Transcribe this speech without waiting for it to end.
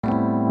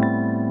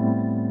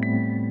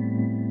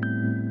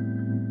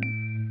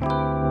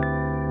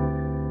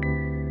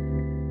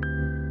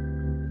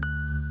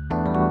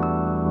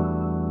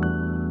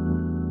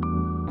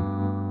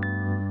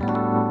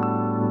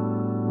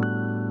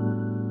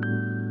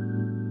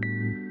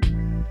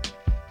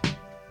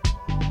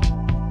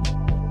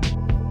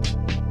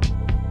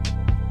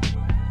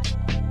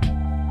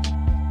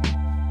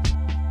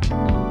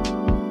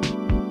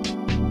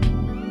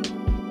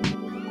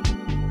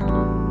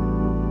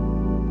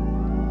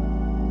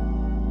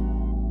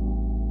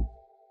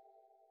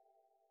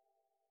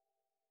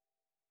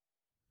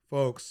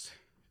Folks,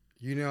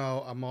 you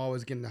know I'm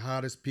always getting the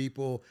hottest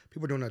people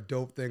doing the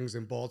dope things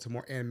in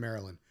Baltimore and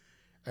Maryland.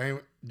 And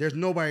there's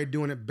nobody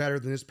doing it better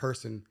than this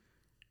person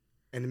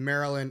in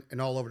Maryland and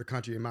all over the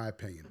country, in my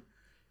opinion.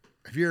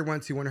 If you ever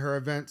went to one of her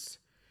events,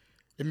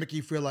 it make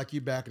you feel like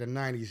you back in the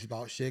 90s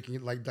about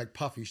shaking, like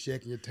Puffy,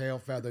 shaking your tail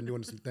feather and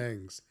doing some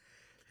things.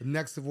 The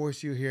next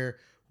voice you hear,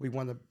 we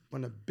one of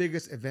the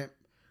biggest event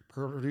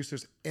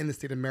producers in the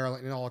state of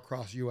Maryland and all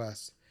across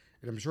U.S.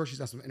 And I'm sure she's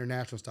done some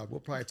international stuff.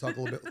 We'll probably talk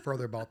a little bit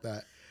further about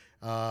that.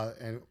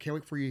 And can't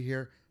wait for you to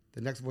hear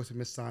the next voice of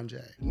Miss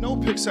Sonjè. No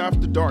Picks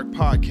After Dark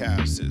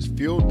podcast is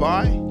fueled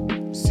by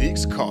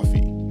Zeke's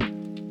Coffee.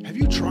 Have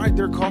you tried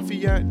their coffee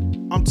yet?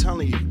 I'm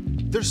telling you,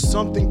 there's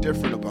something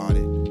different about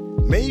it.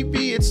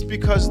 Maybe it's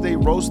because they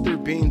roast their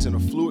beans in a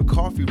fluid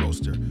coffee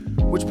roaster,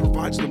 which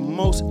provides the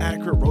most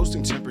accurate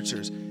roasting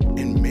temperatures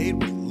and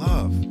made with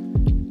love.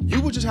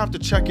 You will just have to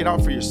check it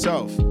out for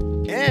yourself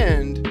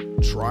and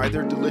try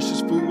their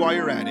delicious food while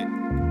you're at it.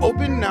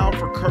 Open now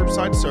for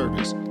curbside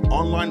service,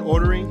 online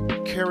ordering,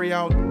 carry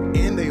out,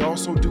 and they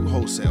also do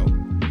wholesale.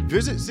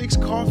 Visit Zeke's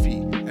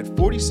Coffee at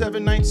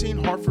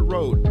 4719 Hartford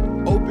Road.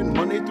 Open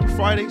Monday through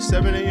Friday,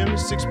 7 a.m. to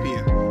 6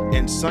 p.m.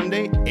 and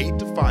Sunday, 8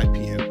 to 5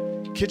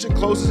 p.m. Kitchen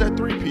closes at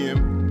 3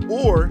 p.m.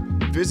 or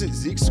visit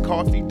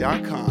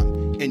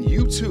Zeke'sCoffee.com and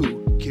you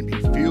too can be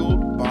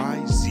fueled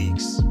by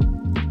Zeke's.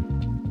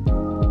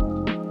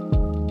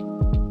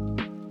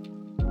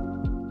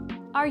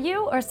 Are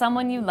you or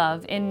someone you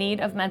love in need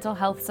of mental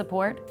health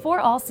support? For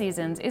All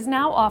Seasons is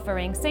now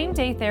offering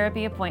same-day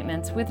therapy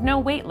appointments with no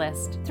wait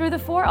list. Through the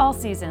For All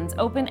Seasons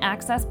Open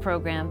Access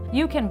program,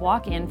 you can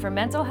walk in for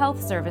mental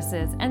health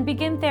services and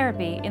begin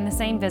therapy in the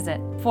same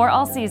visit. For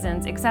All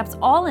Seasons accepts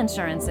all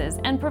insurances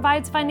and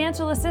provides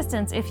financial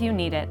assistance if you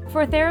need it.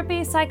 For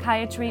therapy,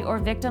 psychiatry, or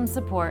victim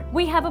support,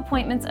 we have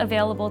appointments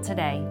available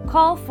today.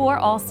 Call For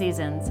All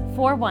Seasons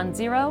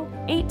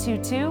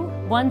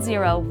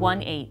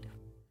 410-822-1018.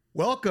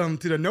 Welcome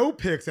to the No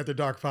Picks After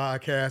Dark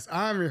podcast.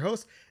 I'm your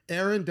host,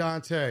 Aaron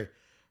Dante.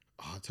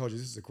 Oh, I told you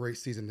this is a great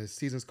season. This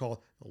season's called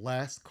The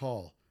Last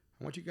Call.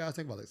 I want you guys to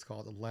think about it. It's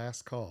called The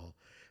Last Call.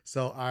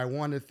 So I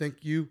want to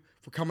thank you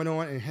for coming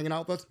on and hanging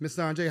out with us. Miss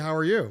Sonjè, how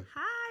are you?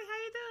 Hi, how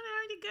you doing,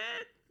 Aaron? You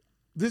good?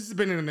 This has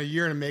been in a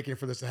year in the making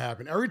for this to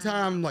happen. Every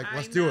time I'm like,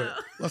 let's do it.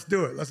 Let's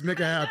do it. Let's make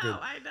it happen.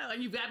 I know.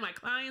 And you've got my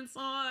clients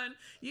on.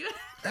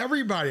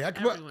 Everybody. I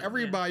can put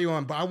everybody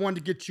on, but I wanted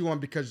to get you on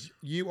because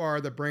you are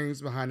the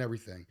brains behind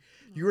everything.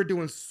 You are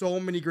doing so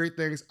many great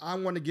things. I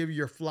want to give you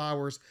your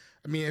flowers.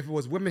 I mean, if it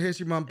was Women's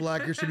History Month,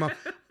 Black History Month,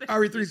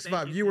 every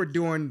 365, you were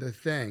doing the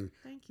thing.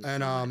 Thank you so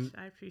much.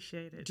 I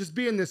appreciate it. Just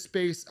be in this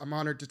space. I'm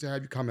honored to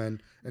have you come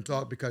in and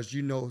talk because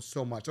you know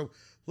so much. So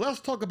let's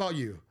talk about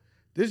you.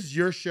 This is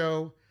your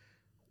show.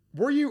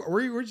 Where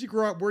did you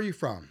grow up? Where are you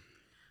from?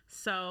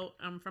 So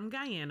I'm from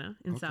Guyana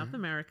in South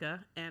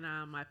America, and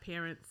my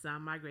parents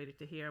migrated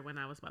to here when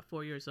I was about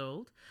 4 years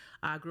old.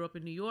 I grew up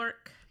in New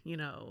York,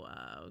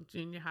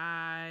 junior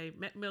high,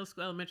 middle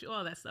school, elementary,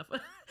 all that stuff,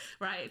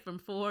 right? From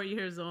 4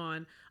 years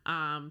on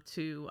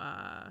to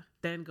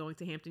then going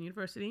to Hampton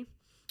University.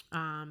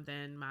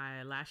 Then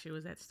my last year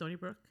was at Stony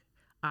Brook,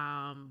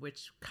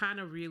 which kind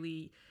of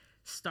really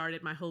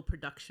started my whole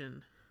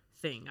production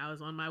thing. I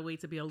was on my way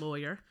to be a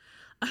lawyer,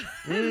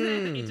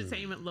 an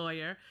entertainment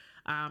lawyer.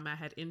 I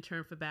had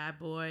interned for Bad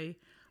Boy,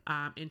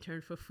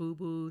 interned for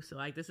FUBU.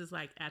 So this is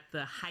at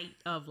the height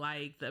of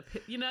when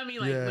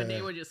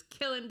they were just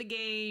killing the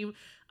game.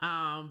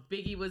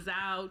 Biggie was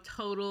out,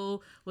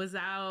 Total was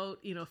out,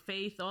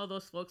 Faith, all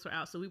those folks were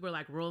out. So we were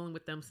rolling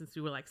with them since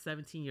we were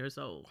 17 years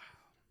old. Wow.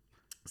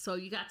 So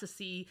you got to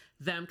see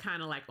them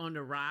kind of on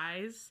the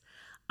rise.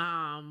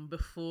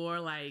 Before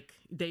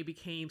they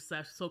became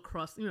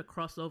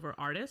crossover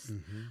artists.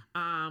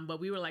 Mm-hmm. But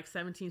we were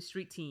 17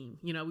 Street Team.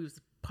 We was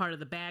part of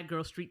the Bad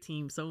Girl Street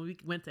Team. So when we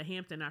went to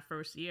Hampton our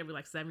first year, we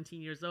were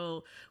 17 years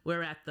old.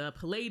 We're at the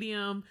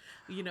Palladium,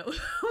 we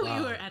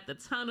were at the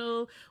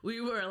Tunnel.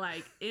 We were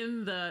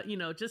in the,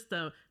 just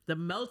the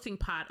melting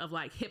pot of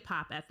hip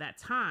hop at that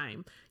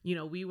time.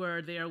 We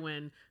were there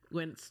when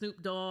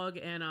Snoop Dogg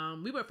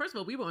and we were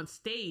on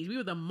stage. We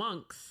were the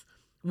Monks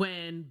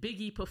when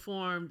Biggie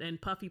performed and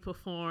Puffy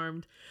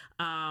performed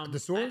at the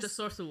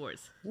Source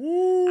Awards.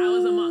 Ooh. I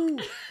was a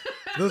monk.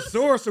 The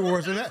Source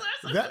Awards. And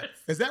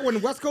is that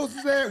when West Coast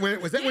was there?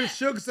 When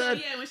Suge said?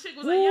 So, when Suge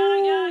was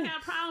y'all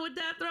got a problem with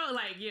that throw?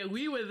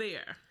 We were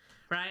there.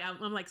 Right?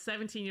 I'm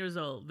 17 years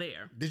old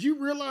there. Did you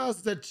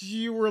realize that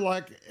you were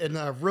in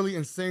a really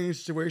insane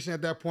situation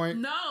at that point?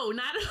 No,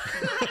 not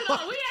at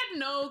all. We had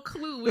no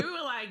clue. We were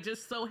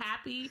just so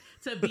happy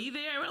to be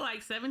there.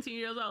 We're 17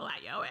 years old,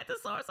 we're at the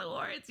Source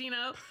Awards, I mean,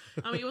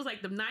 it was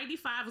the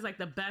 95 was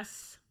the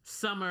best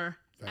summer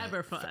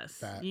ever for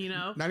us,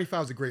 95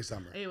 was a great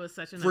summer. It was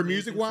such an for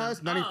music wise,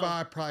 summer.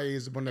 95 probably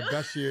is one of the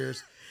best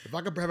years. If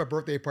I could have a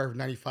birthday party for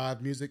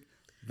 95 music,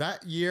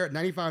 that year,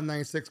 95,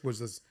 96 was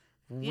just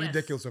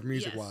ridiculous of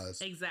music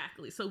wise.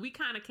 Exactly. So we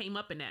kind of came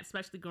up in that,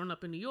 especially growing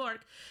up in New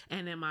York.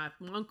 And then my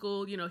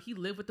uncle, you know, he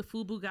lived with the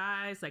FUBU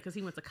guys, like, because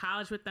he went to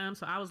college with them.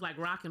 So I was like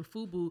rocking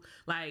FUBU.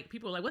 Like,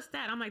 people were like, what's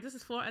that? I'm like, this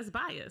is for as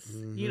bias,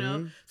 you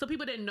know? So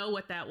people didn't know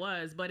what that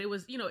was. But it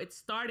was, you know, it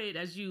started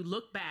as you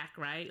look back,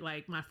 right?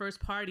 Like my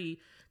first party,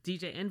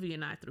 DJ Envy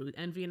and I threw.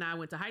 Envy and I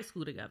went to high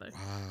school together.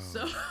 Wow.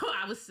 So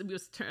I was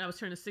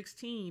turning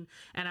 16,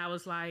 and I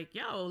was like,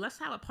 yo, let's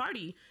have a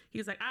party. He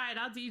was like, all right,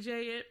 I'll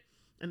DJ it.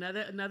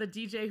 Another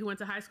DJ who went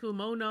to high school,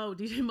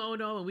 DJ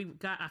Mono, and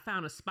I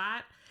found a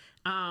spot,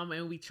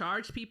 and we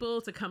charged people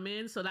to come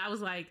in. So that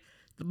was like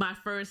my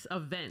first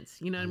event,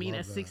 you know what I mean,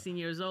 at 16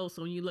 years old.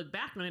 So when you look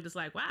back on it, it's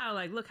like, wow,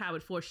 like look how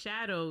it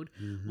foreshadowed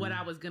what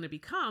I was going to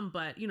become.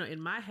 But, you know, in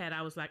my head,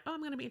 I was like, oh, I'm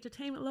going to be an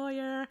entertainment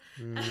lawyer.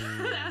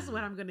 That's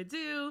what I'm going to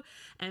do.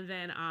 And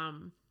then,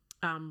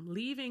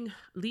 leaving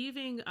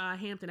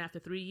Hampton after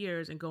 3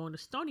 years and going to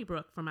Stony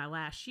Brook for my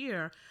last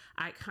year,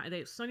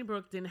 Stony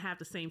Brook didn't have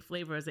the same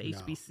flavor as the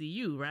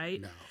HBCU,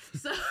 right? No.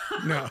 So,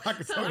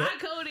 I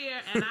go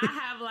there and I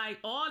have like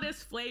all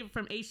this flavor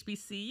from an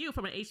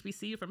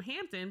HBCU from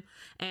Hampton,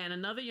 and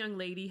another young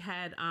lady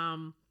had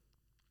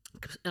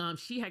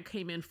she had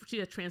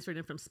transferred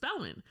in from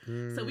Spelman.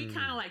 So we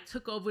kind of like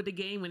took over the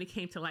game when it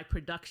came to like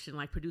production,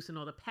 like producing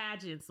all the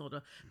pageants, all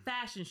the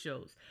fashion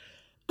shows.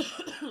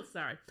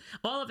 Sorry,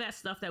 all of that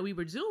stuff that we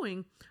were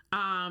doing,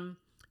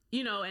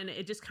 you know, and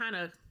it just kind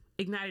of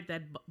ignited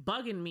that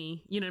bug in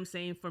me, you know what I'm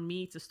saying, for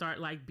me to start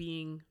like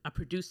being a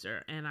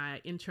producer. And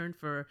I interned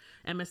for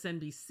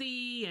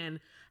MSNBC, and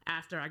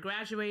after I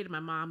graduated,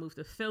 my mom moved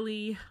to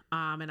Philly,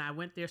 and I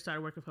went there,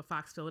 started working for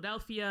Fox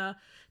Philadelphia.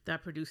 That I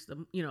produced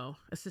the, you know,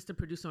 assistant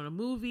producer on a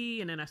movie,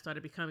 and then I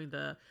started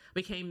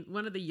became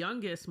one of the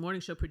youngest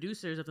morning show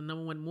producers of the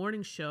 #1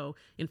 morning show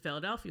in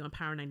Philadelphia on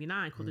Power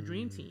 99 called The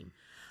Dream Team.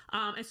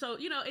 And so,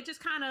 you know, it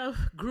just kind of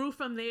grew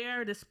from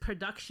there, this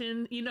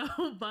production, you know,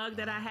 bug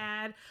that I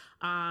had.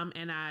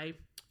 And I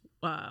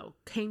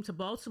came to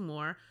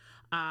Baltimore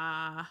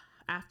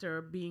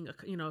after being,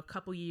 a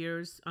couple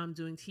years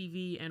doing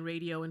TV and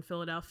radio in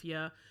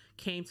Philadelphia,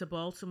 came to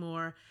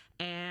Baltimore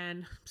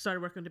and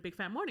started working on the Big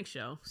Fat Morning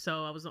Show.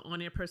 So I was an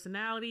on-air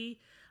personality,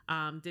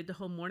 did the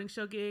whole morning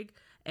show gig,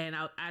 and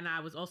I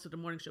was also the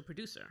morning show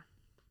producer.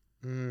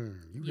 You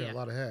got a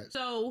lot of hats.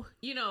 So,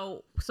 you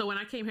know, when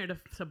I came here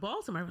to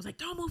Baltimore, I was like,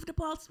 don't move to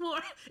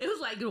Baltimore. It was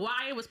like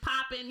Wire was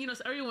popping, you know,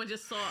 so everyone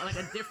just saw like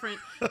a different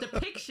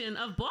depiction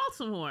of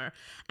Baltimore.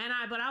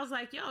 But I was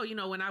like, yo, you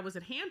know, when I was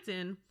at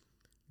Hampton,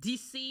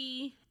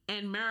 DC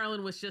and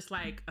Maryland was just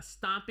like a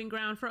stomping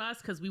ground for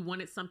us because we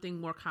wanted something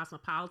more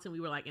cosmopolitan. We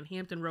were like in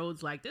Hampton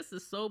Roads, like, this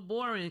is so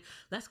boring.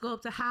 Let's go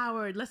up to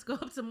Howard. Let's go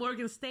up to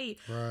Morgan State.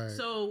 Right.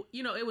 So,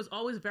 you know, it was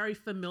always very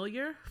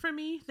familiar for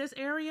me, this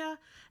area.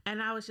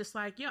 And I was just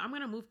like, yeah, I'm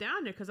going to move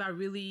down there because I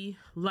really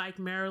like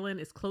Maryland.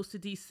 It's close to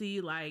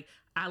DC. Like,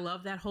 I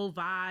love that whole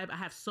vibe. I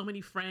have so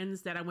many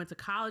friends that I went to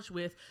college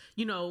with,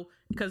 you know,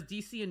 because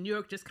DC and New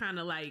York just kind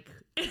of like,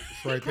 it's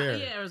right there.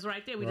 Yeah, it was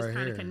right there. We just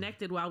kind of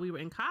connected while we were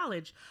in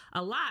college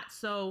a lot.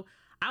 So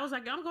I was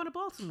like, I'm going to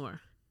Baltimore.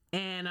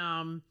 And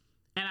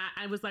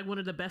I was like one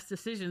of the best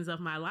decisions of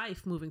my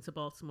life moving to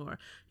Baltimore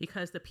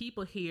because the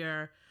people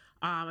here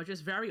are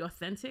just very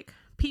authentic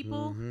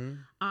people.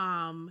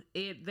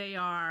 They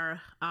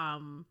are,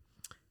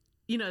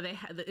 you know, they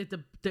have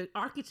the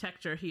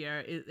architecture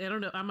here is, I don't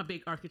know, I'm a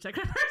big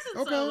architecture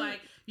person. So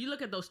like you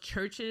look at those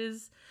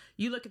churches,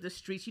 you look at the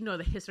streets, you know,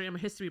 the history. I'm a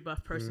history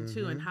buff person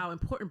too, and how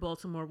important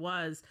Baltimore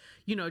was,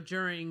 you know,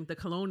 during the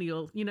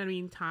colonial, you know what I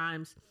mean,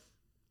 times.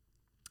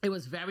 It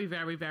was very,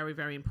 very, very,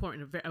 very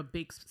important, a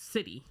big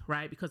city,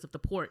 right, because of the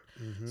port.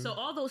 So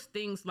all those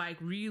things like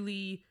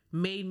really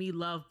made me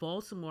love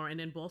Baltimore, and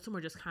then Baltimore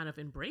just kind of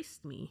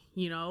embraced me.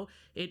 You know,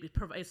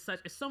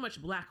 it's so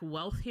much Black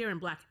wealth here and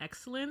Black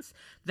excellence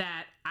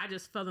that I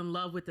just fell in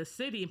love with the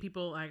city. And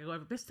people like,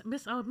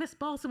 Miss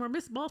Baltimore,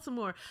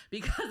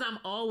 because I'm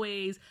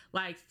always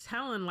like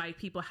telling like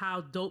people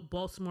how dope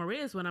Baltimore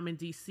is when I'm in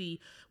DC,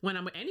 when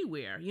I'm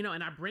anywhere, you know.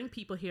 And I bring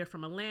people here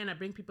from Atlanta, I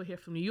bring people here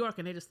from New York,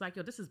 and they're just like,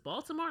 yo, this is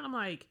Baltimore. And I'm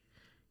like,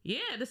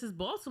 yeah, this is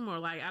Baltimore.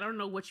 Like, I don't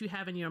know what you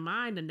have in your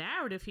mind, the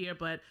narrative here,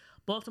 but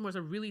Baltimore's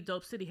a really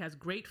dope city. Has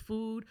great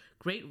food,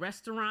 great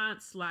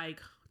restaurants, like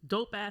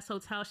dope ass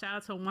hotel. Shout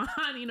out to Juan,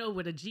 you know,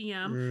 with a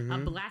GM,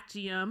 a Black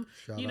GM.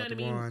 You know what I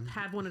mean? Juan.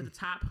 Have one of the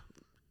top,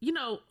 you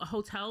know,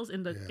 hotels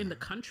in the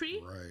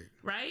country.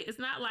 Right? It's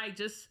not like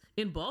just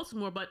in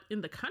Baltimore, but in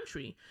the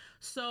country.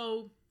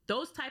 So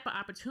those type of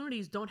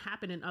opportunities don't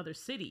happen in other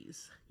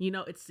cities. You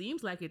know, it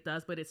seems like it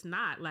does, but it's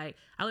not. Like,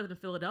 I lived in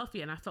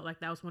Philadelphia, and I felt like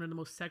that was one of the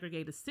most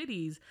segregated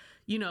cities,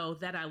 you know,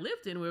 that I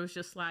lived in, where it was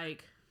just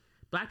like,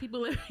 Black people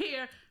live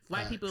here,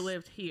 white people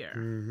lived here,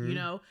 you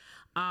know?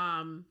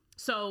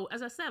 So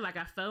as I said, like,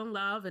 I fell in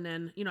love, and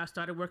then, you know, I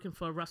started working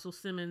for Russell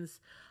Simmons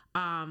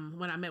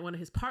when I met one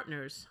of his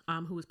partners,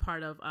 who was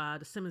part of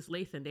the Simmons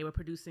Lathan. They were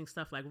producing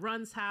stuff like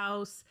Run's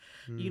House,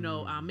 you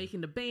know,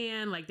 Making the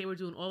Band. Like, they were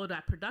doing all of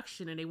that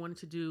production, and they wanted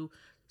to do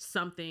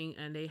something,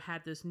 and they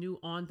had this new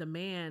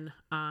on-demand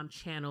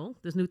channel,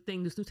 this new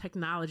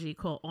technology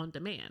called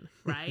on-demand,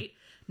 right?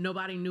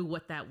 Nobody knew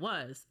what that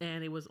was,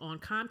 and it was on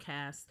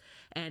Comcast,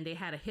 and they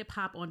had a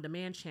hip-hop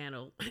on-demand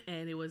channel,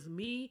 and it was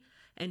me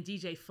and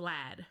DJ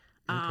Flad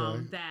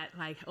that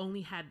like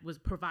was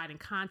providing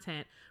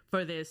content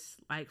for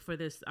this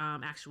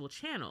actual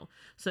channel.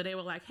 So they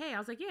were like, hey, I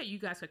was like, yeah, you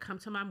guys could come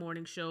to my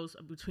morning shows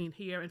between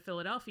here and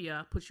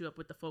Philadelphia, put you up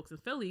with the folks in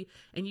Philly,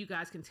 and you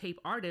guys can tape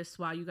artists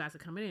while you guys are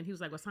coming in. He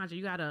was like, well, Sonjie,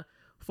 you gotta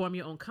form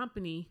your own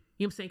company.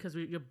 You know what I'm saying? Because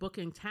you're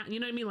booking talent. You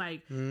know what I mean?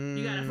 Like,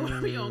 you gotta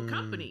form your own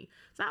company.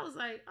 So I was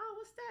like, oh,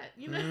 what's that?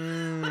 You know?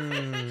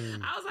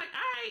 I was like,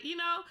 all right, you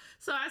know?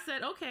 So I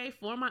said, okay,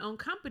 form my own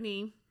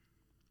company.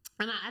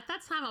 And at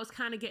that time, I was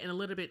kind of getting a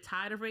little bit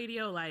tired of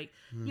radio. Like,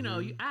 you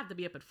know, I have to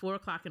be up at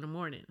 4:00 in the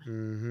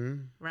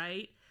morning,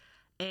 right?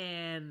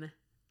 And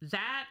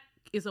that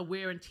is a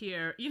wear and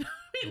tear, you know,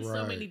 in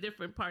so many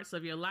different parts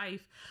of your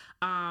life.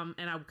 And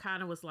I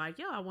kind of was like,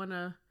 yo, I want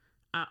to,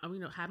 you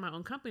know, have my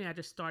own company. I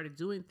just started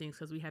doing things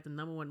because we had the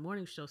 #1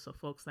 morning show. So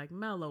folks like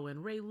Mello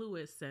and Ray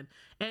Lewis and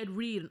Ed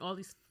Reed and all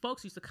these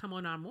folks used to come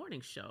on our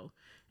morning show.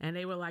 And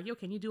they were like, yo,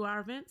 can you do our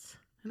events?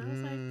 And I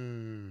was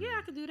like, yeah,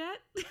 I can do that.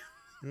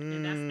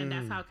 And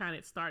that's how kind of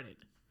it started.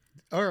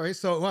 All right,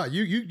 so wow,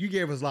 you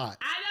gave us a lot.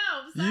 I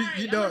know.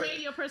 Sorry, I'm a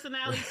radio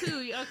personality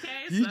too.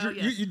 Okay,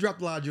 you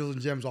dropped a lot of jewels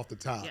and gems off the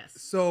top. Yes.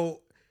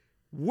 So,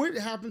 what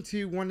happened to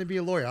you wanting to be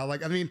a lawyer?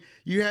 I mean,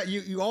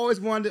 you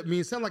always wanted. I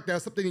mean, it sounded like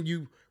that's something that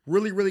you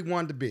really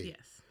wanted to be.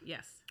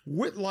 Yes.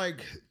 What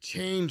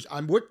changed?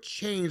 What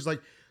changed? Like,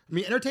 I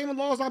mean, entertainment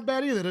law is not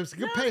bad either. It's a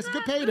good pay. It's a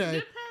good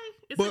payday.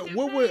 But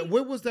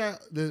what was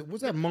that?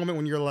 What's that moment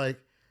when you're like,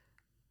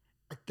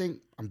 I think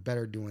I'm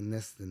better doing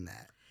this than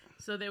that?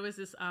 So there was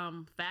this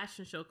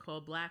fashion show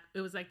called it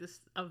was like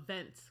this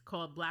event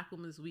called Black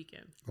Women's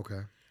Weekend.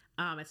 Okay.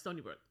 At Stony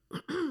Brook.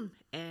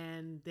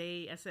 And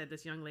I said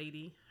this young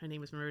lady, her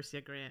name is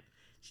Marissa Grant.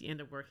 She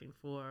ended up working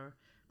for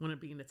one of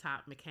being the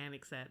top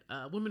mechanics at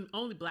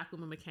only Black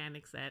women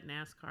mechanics at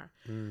NASCAR.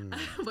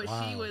 But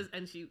wow.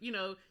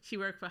 She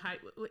worked for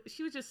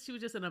she was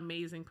just an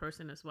amazing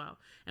person as well.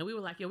 And we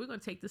were like, yo, we're gonna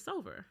take this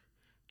over.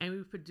 And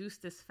we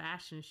produced this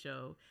fashion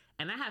show.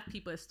 And I have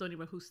people at Stony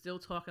Brook who still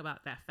talk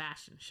about that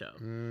fashion show,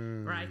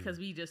 right? Because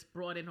we just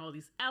brought in all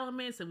these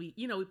elements and we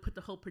put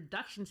the whole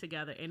production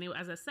together. And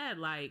as I said,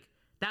 like,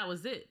 that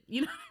was it.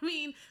 You know what I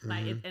mean?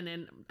 Like, and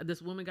then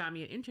this woman got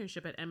me an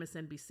internship at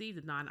MSNBC,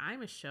 the Don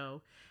Imus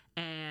show.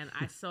 And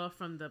I saw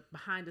from the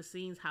behind the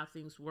scenes how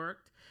things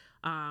worked,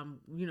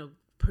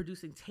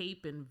 producing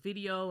tape and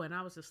video. And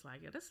I was just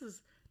like, yeah,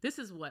 this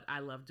is what I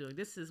love doing.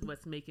 This is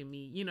what's making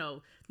me,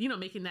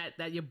 making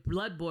that your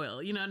blood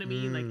boil. You know what I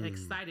mean? Like,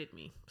 excited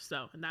me.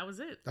 So, and that was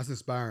it. That's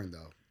inspiring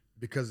though,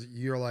 because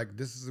you're like,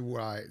 this is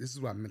what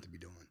I'm meant to be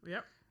doing.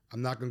 Yep.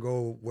 I'm not gonna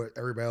go what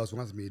everybody else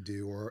wants me to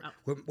do, or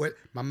what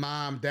my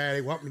mom, daddy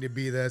want me to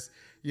be. This,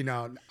 I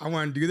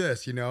want to do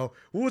this. What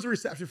was the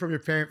reception from your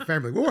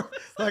family?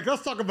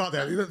 Let's talk about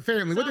that. The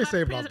family, what they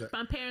say about that?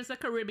 My parents are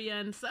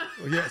Caribbean, so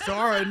yeah. So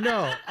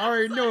I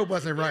already know it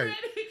wasn't right.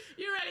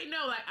 You already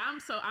know. Like,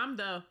 I'm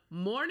the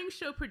morning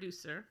show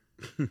producer,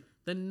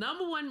 the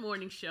 #1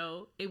 morning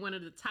show in one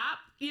of the top,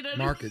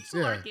 markets,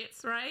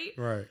 markets, right?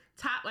 Right.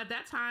 Top at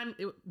that time,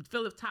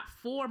 Philip's top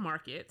 4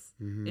 markets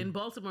in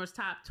Baltimore's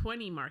top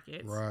 20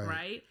 markets,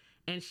 right?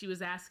 And she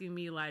was asking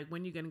me like,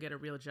 when you gonna get a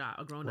real job,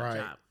 a grown-up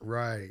job?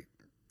 Right.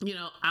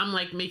 I'm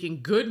like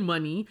making good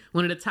money,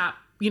 one of the top,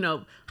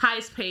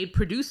 highest paid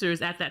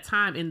producers at that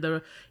time in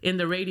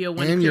the radio.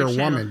 And you're a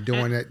woman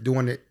doing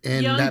it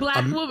in young that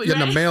Black woman, in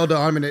the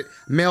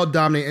male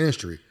dominated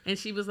industry. And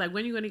she was like,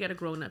 when are you gonna get a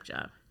grown-up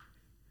job?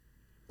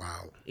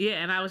 Wow.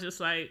 Yeah, and I was just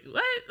like,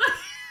 what?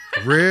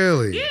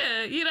 Really?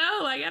 Yeah,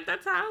 like at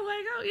that time, I was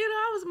like, oh,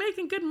 I was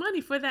making good money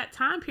for that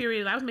time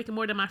period. I was making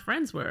more than my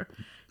friends were.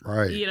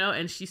 Right.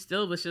 And she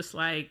still was just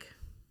like,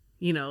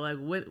 like,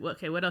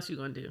 what else you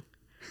gonna do?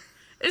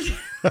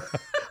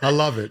 I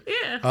love it.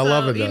 Yeah. I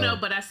love it though.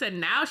 But I said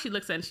now she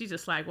looks at it and she's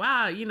just like,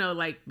 wow,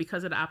 like,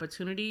 because of the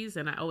opportunities.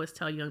 And I always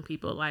tell young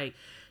people, like,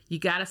 you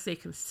gotta stay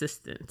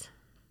consistent.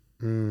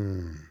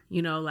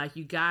 Like,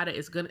 you gotta,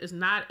 it's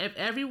not, if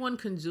everyone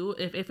can do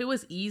it, if it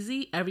was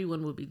easy,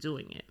 everyone would be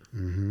doing it.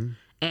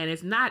 And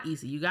it's not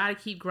easy. You gotta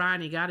keep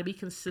grinding. You gotta be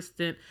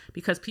consistent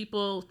because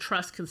people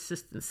trust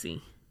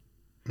consistency.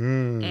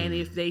 And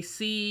if they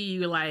see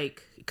you,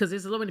 like, because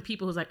there's a lot many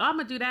people who's like, oh, I'm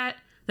gonna do that,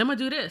 then I'm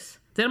gonna do this,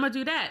 then I'm gonna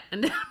do that,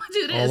 and then I'm gonna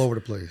do this.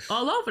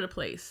 All over the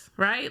place,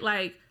 right?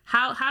 Like,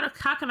 how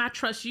can I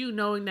trust you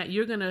knowing that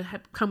you're gonna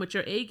come with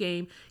your A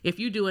game if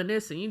you're doing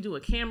this and you do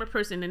a camera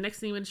person, and the next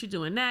thing when you're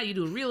doing that, you're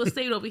doing real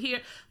estate over here.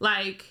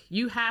 Like,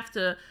 you have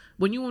to,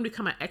 when you want to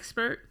become an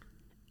expert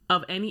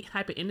of any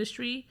type of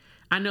industry,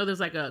 I know there's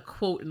like a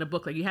quote in the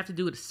book, like, you have to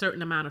do it a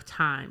certain amount of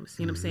times,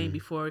 you know what I'm saying,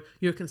 before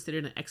you're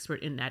considered an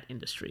expert in that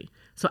industry.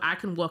 So I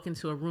can walk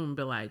into a room and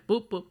be like,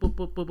 boop, boop, boop,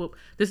 boop, boop, boop.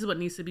 This is what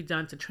needs to be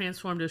done to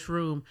transform this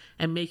room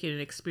and make it an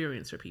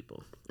experience for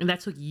people. And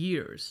that took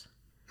years.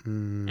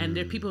 And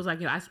there are people who's like,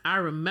 I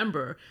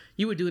remember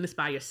you were doing this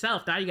by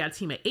yourself. Now you got a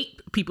team of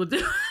 8 people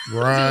doing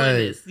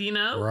this,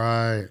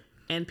 Right.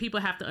 And people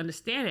have to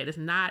understand it. It's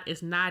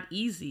not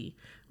easy.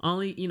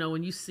 Only,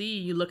 when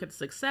you look at the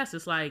success,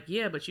 it's like,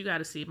 yeah, but you got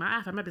to see,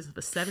 I've had my business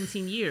for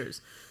 17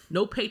 years.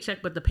 No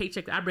paycheck, but the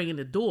paycheck I bring in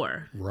the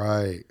door.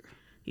 Right.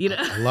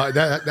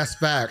 That's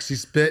facts.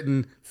 She's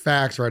spitting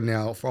facts right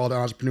now for all the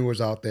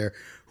entrepreneurs out there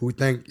who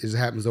think it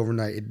happens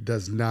overnight. It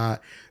does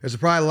not. There's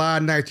probably a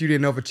lot of nights you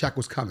didn't know if a check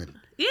was coming.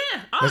 Yeah.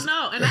 Oh,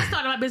 no. And I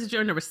started my business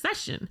during the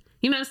recession.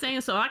 You know what I'm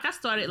saying? So I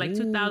started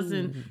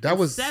 2007. That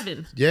was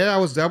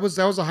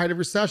a height of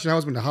recession. That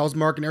was when the house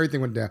market and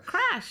everything went down.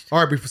 Crashed.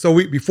 All right.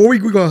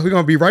 We're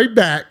gonna be right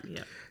back.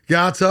 Yeah.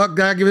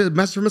 Gotta give it a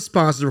message from a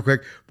sponsor real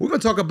quick. We're gonna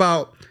talk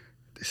about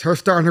her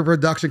starting her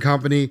production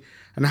company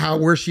and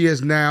where she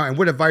is now and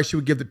what advice she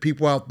would give to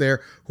people out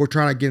there who are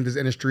trying to get into this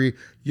industry,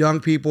 young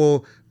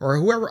people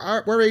or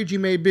whatever age you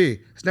may be.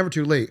 It's never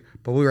too late.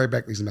 But we'll be right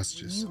back with these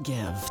messages. You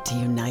give to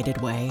United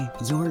Way,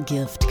 your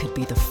gift could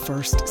be the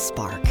first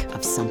spark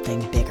of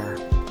something bigger.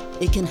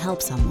 It can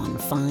help someone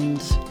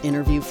find,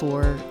 interview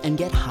for, and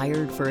get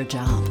hired for a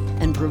job,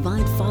 and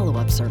provide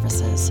follow-up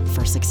services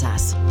for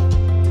success.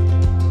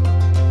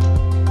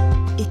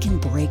 It can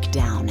break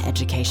down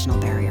educational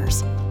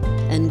barriers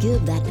and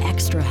give that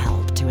extra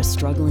help to a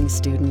struggling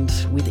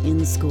student with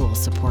in-school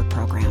support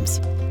programs.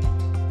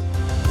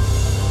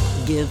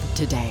 Give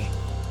today.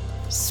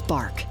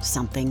 Spark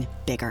something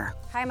bigger.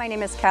 Hi, my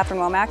name is Catherine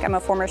Womack. I'm a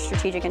former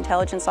strategic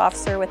intelligence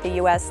officer with the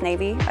U.S.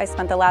 Navy. I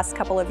spent the last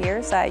couple of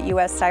years at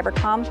U.S.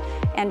 Cybercom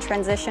and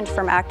transitioned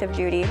from active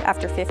duty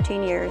after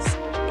 15 years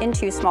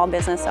into small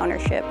business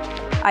ownership.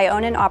 I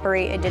own and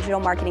operate a digital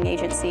marketing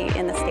agency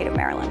in the state of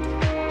Maryland.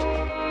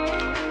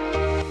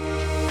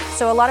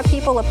 So a lot of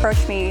people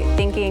approach me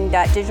thinking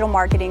that digital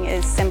marketing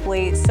is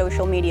simply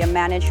social media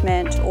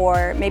management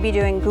or maybe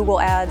doing Google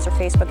ads or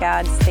Facebook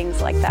ads,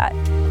 things like that.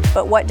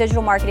 But what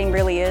digital marketing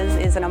really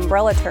is an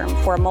umbrella term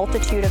for a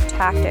multitude of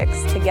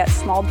tactics to get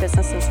small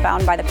businesses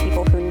found by the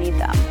people who need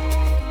them.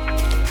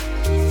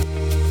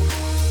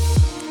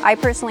 I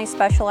personally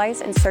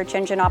specialize in search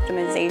engine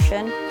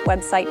optimization,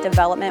 website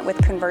development with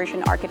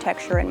conversion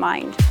architecture in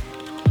mind.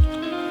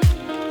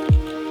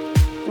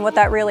 And what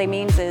that really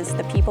means is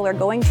the people are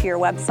going to your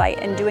website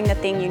and doing the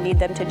thing you need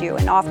them to do.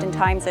 And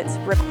oftentimes it's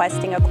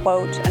requesting a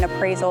quote, an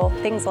appraisal,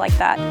 things like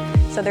that.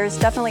 So there's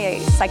definitely a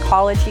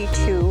psychology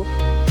to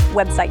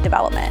website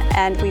development,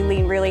 and we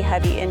lean really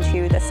heavy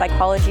into the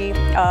psychology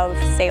of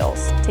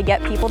sales to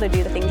get people to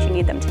do the things you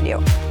need them to do.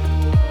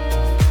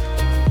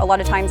 A lot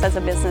of times as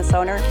a business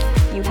owner,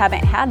 you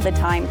haven't had the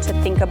time to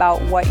think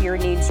about what your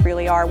needs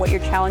really are, what your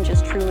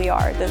challenges truly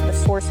are, the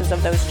sources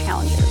of those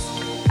challenges.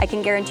 I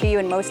can guarantee you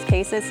in most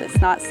cases, it's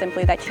not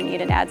simply that you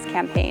need an ads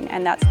campaign,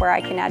 and that's where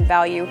I can add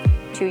value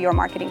to your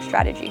marketing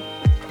strategy.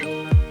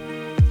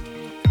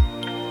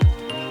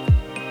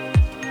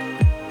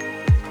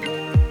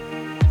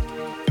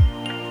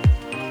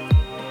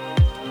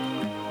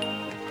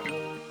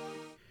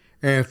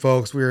 And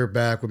folks, we're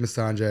back with Miss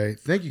Sonjè.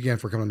 Thank you again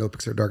for coming on No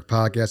Pixar Dark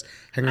Podcast,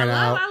 hanging out.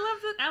 I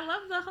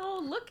love the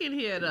whole look in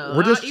here, though.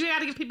 You got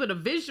to give people the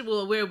visual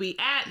of where we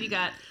at. You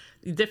got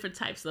different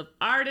types of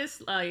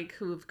artists like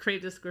who've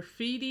created this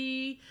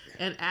graffiti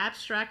and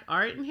abstract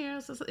art in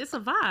here. So it's a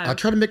vibe. I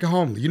try to make it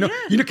homely. Can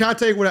I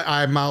tell you what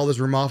I model this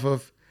room off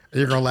of? And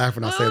you're gonna laugh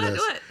when I say this.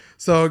 What?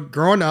 So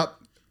growing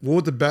up, what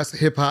was the best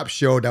hip hop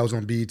show that was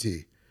on BET?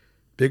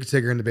 Big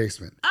Tigger in the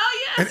Basement. Oh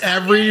yes. And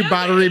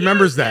everybody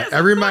remembers that. Yes,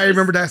 everybody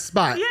remember that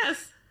spot.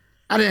 Yes.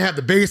 I didn't have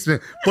the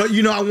basement, but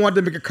I wanted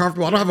to make it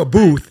comfortable. I don't have a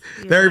booth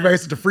that everybody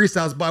says the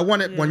freestyles, but I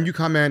want it when you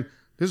come in.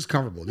 This is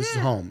comfortable. This is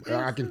home.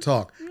 I can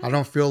talk. I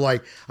don't feel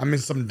like I'm in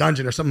some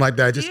dungeon or something like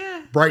that. Just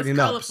brightening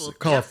up,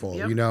 colorful.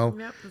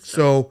 Yep,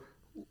 So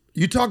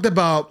you talked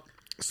about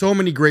so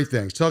many great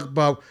things. Talk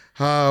about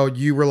how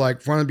you were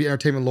like wanting to be an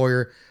entertainment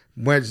lawyer.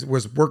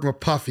 Was working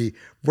with Puffy,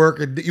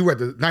 you were at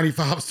the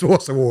 95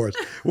 Source Awards.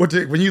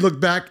 When you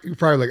look back, you're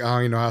probably like, I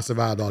don't even know how I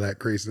survived all that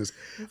craziness.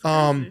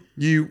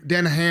 You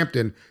then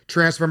Hampton,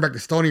 transferring back to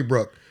Stony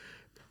Brook.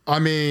 I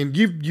mean,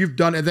 you've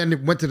done, and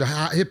then went to the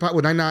hip hop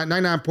with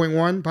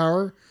 99.1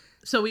 Power.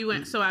 So we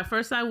went. So at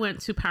first I went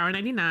to Power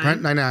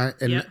 99. 99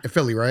 in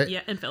Philly, right?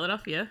 Yeah, in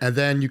Philadelphia. And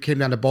then you came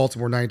down to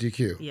Baltimore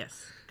 92Q.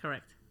 Yes,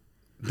 correct.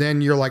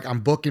 Then you're like, I'm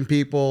booking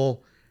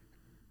people.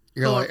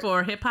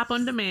 For Hip Hop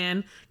on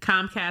Demand,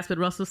 Comcast with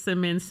Russell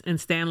Simmons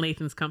and Stan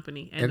Lathan's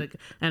company, and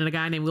a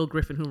guy named Will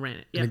Griffin who ran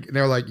it. Yeah. And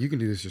they're like, you can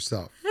do this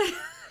yourself.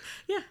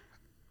 Yeah.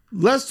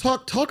 Let's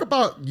talk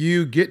about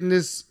you getting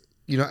this,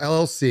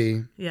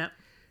 LLC. Yeah.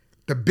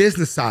 The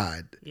business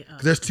side. Yeah.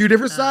 Because there's two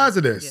different sides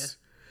of this.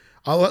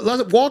 Yeah.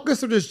 Let's walk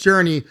us through this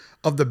journey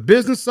of the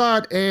business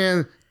side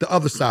and the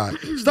other side.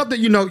 Stuff that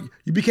you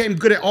became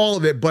good at all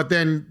of it, but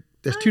then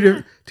there's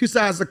two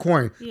sides of the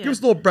coin. Yeah. Give us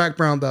a little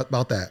background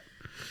about that.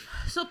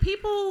 So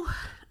people,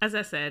 as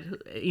I said,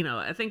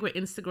 I think with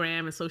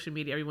Instagram and social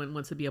media, everyone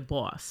wants to be a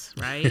boss,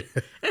 right?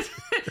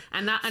 And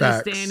and not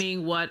Facts.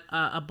 understanding what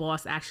a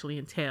boss actually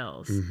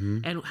entails,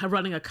 and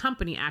running a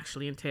company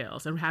actually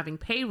entails, and having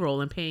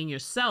payroll and paying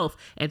yourself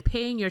and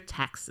paying your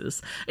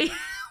taxes,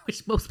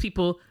 which most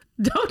people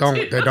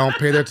don't. They don't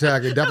pay their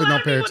tax. They definitely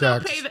don't pay their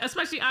tax.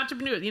 Especially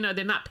entrepreneurs.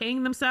 They're not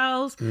paying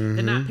themselves.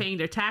 They're not paying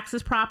their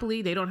taxes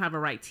properly. They don't have a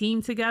right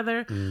team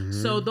together.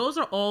 So those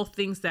are all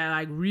things that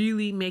like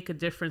really make a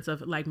difference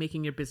of like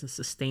making your business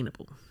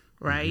sustainable,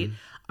 right?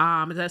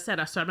 As I said,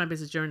 I started my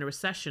business during the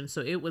recession,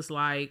 so it was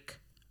like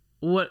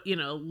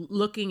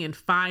looking and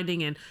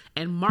finding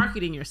and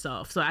marketing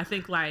yourself. So I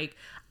think like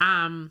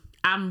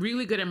I'm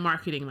really good at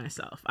marketing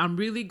myself. I'm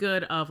really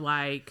good of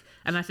like,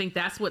 and I think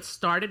that's what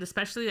started,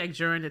 especially like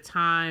during the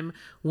time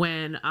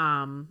when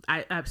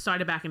I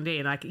started back in the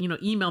day, like,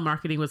 email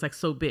marketing was like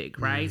so big,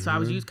 right? So I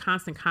was using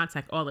Constant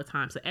Contact all the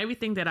time. So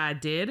everything that I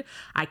did,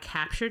 I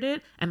captured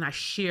it and I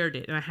shared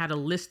it. And I had a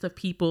list of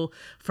people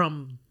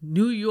from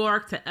New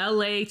York to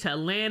LA to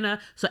Atlanta.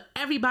 So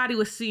everybody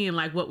was seeing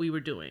like what we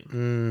were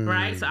doing,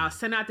 right? So I'll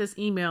send out this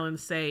email and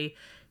say,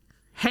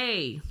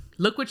 hey,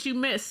 look what you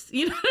missed.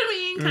 You know what I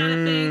mean? Kind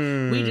of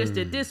thing. We just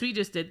did this. We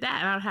just did that.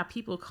 And I would have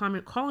people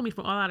calling me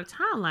from all out of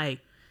town like,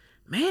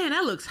 man,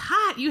 that looks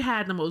hot. You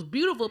had the most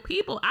beautiful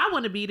people. I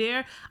want to be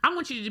there. I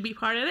want you to be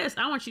part of this.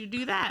 I want you to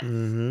do that.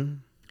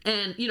 And,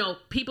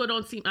 people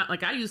don't seem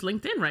like I use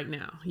LinkedIn right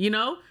now,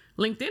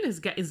 LinkedIn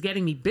is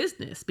getting me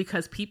business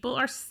because people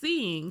are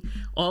seeing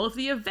all of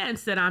the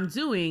events that I'm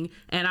doing,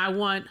 and I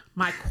want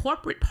my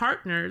corporate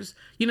partners,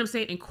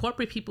 and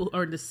corporate people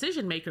or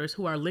decision makers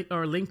who are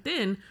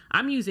LinkedIn.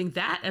 I'm using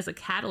that as a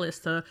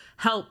catalyst to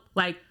help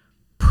like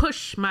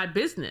push my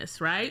business,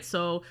 right?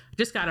 So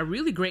just got a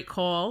really great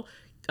call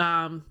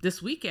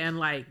this weekend,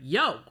 like,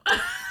 yo.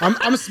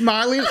 I'm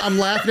smiling. I'm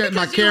laughing at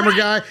my camera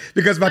guy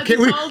because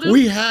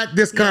we had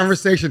this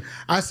conversation.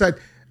 I said,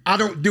 I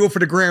don't do it for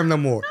the gram no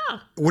more. No.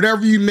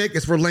 Whatever you make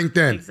is for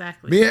LinkedIn.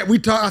 Exactly. We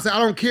talk. I said I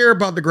don't care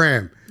about the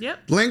gram.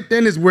 Yep.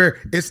 LinkedIn is where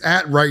it's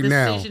at right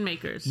now. Decision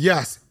makers.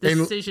 Yes.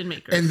 Decision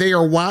makers. And they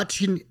are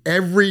watching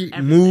every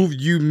move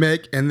you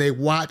make, and they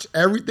watch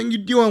everything you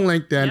do on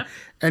LinkedIn. Yep.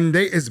 And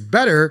it's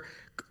better.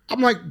 I'm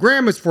like,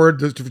 gram is for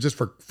just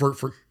for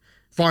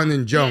fun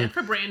and junk. Yeah,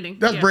 for branding.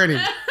 That's branding.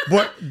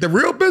 But the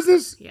real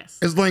business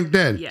is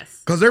LinkedIn.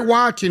 Yes. Because they're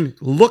watching,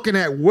 looking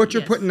at what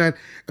you're putting in.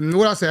 And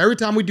what I say, every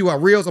time we do our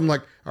reels, I'm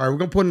like, all right, we're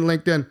going to put in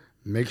LinkedIn.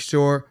 Make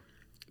sure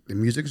the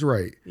music's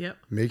right. Yep.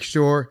 Make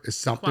sure it's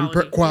something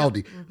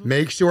quality. Yep.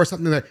 Make sure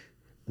something that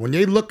when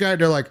they look at it,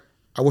 they're like,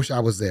 I wish I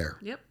was there.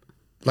 Yep.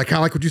 Like kind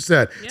of like what you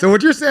said. Yep. So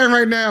what you're saying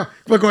right now,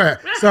 go ahead.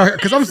 Sorry,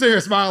 because I'm sitting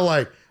here smiling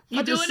like,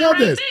 I just said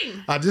this.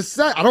 I just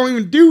said I don't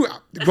even do.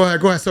 Go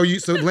ahead. So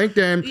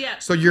LinkedIn. Yeah.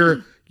 So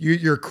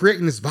you're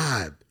creating this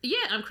vibe. Yeah,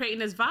 I'm creating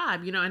this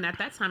vibe, and at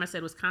that time I said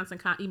it was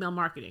constant email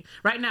marketing.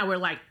 Right now we're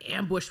like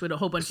ambushed with a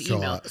whole bunch of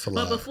emails.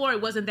 But before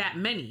it wasn't that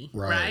many,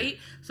 right?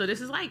 So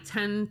this is like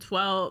 10,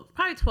 12,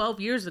 probably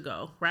 12 years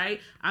ago, right?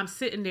 I'm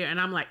sitting there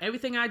and I'm like,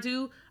 everything I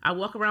do, I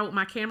walk around with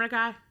my camera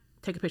guy,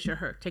 take a picture of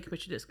her, take a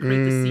picture of this,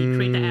 create the scene,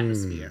 create the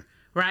atmosphere,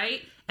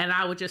 right? And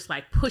I would just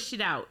like push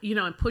it out,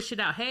 and push it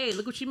out. Hey,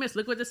 look what you missed.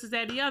 Look what this is,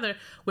 that, and the other.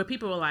 Where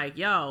people were like,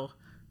 yo,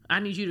 I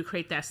need you to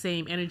create that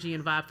same energy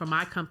and vibe for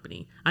my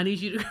company. I need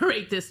you to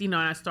create this, and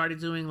I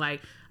started doing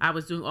I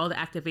was doing all the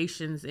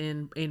activations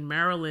in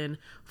Maryland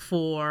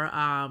for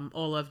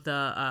all of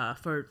the,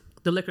 for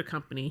the liquor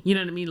company, you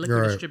know what I mean?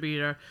 Liquor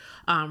distributor,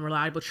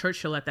 Reliable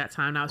Churchill at that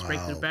time. And I was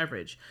Breakthrough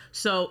Beverage.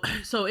 So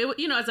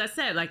it, as I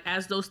said, like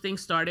as those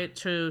things started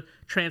to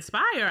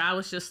transpire, I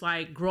was just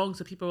like growing.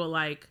 So people were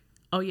like,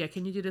 oh yeah,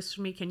 can you do this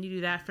for me? Can you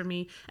do that for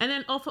me? And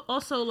then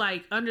also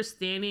like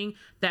understanding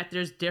that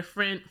there's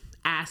different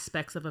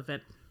aspects of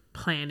event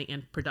planning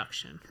and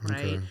production, right?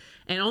 Okay.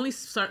 And only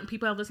certain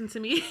people have listened to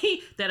me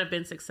that have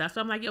been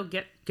successful. I'm like, yo,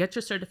 get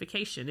your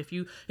certification. If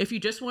you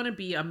just want to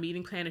be a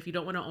meeting planner, if you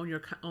don't want to own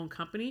your own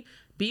company,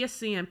 be a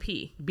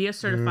CMP, be a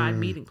certified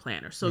meeting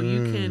planner. So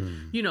you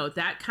can,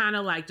 that kind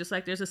of like, just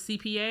like there's a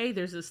CPA,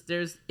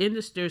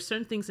 there's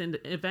certain things in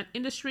the event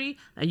industry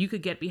that you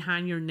could get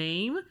behind your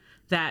name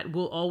that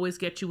will always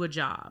get you a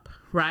job,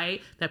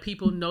 right? That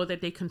people know that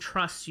they can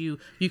trust you.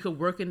 You could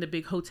work in the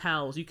big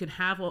hotels. You can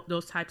have all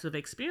those types of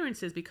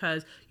experiences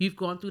because you've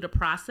gone through the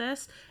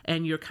process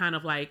and you're kind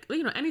of like,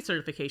 any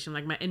certification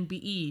like my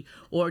NBE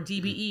or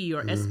DBE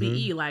or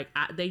SBE, like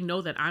they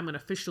know that I'm an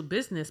official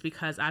business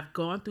because I've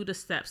gone through the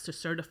steps to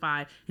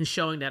certify and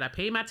showing that I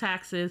pay my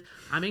taxes,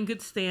 I'm in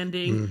good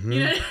standing,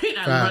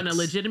 I run a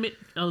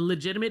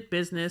legitimate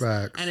business.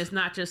 Facts. And it's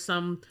not just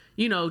some,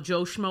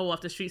 Joe Schmo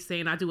off the street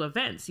saying I do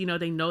events.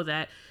 They know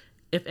that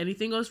if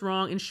anything goes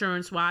wrong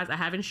insurance-wise, I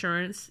have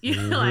insurance.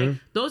 Like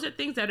those are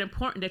things that are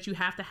important that you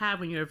have to have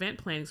when you're event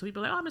planning. So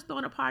people are like, oh, I'm just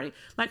throwing a party.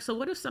 Like, so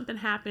what if something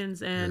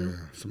happens and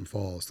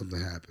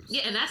something happens?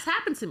 Yeah, and that's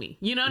happened to me.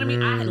 You know what I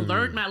mean? I had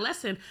learned my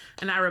lesson,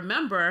 and I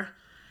remember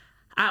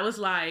I was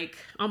like,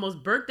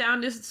 almost burnt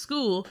down this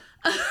school.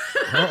 But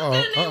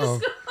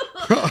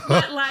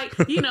like,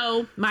 you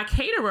know, my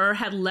caterer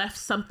had left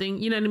something,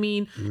 you know what I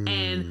mean?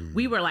 And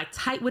we were like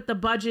tight with the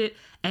budget,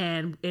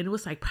 and it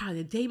was like probably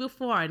the day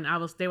before, and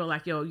they were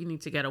like, yo, you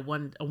need to get a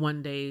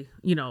one day,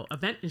 you know,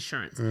 event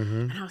insurance.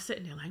 And I was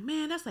sitting there like,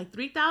 man, that's like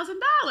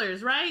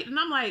 $3,000, right? And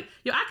I'm like,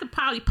 yo, I could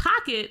probably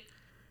pocket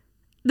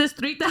this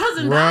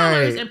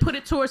 $3,000 and put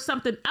it towards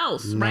something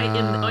else, right?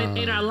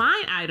 In our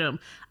line item.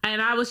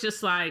 And I was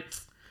just like,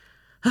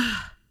 all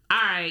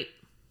right,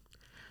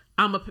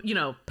 I'm a, you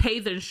know, pay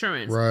the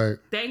insurance. Right.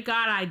 Thank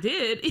God I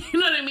did. You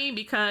know what I mean?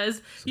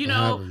 Because, you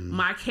know,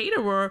 my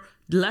caterer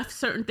left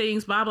certain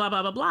things, blah, blah,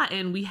 blah, blah, blah.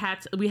 And we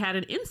had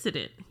an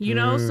incident, you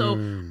know? So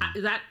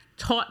that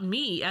taught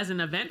me as an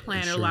event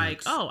planner,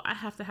 like, oh, I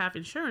have to have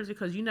insurance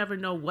because you never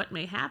know what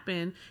may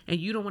happen. And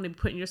you don't want to be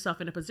putting yourself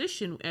in a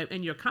position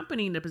and your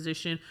company in a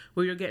position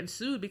where you're getting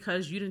sued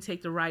because you didn't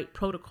take the right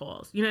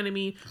protocols. You know what I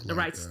mean? The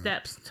right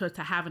steps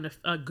to having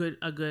a good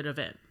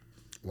event.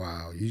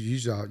 Wow, you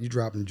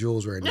dropping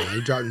jewels right now.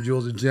 You dropping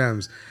jewels and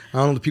gems. I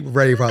don't know if the people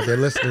ready out there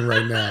listening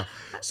right now.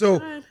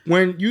 So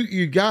when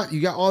you got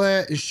all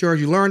that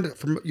insurance, you learned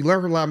from a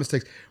lot of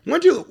mistakes.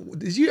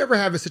 Did you ever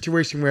have a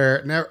situation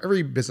where, now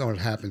every business owner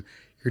happen,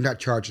 you're not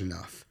charging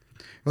enough?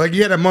 Like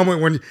you had a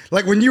moment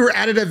when you were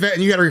at an event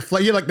and you had to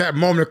reflect, you had like that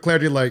moment of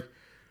clarity, like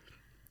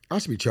I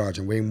should be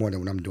charging way more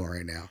than what I'm doing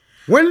right now.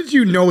 When did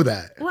you know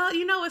that? Well,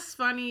 you know what's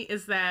funny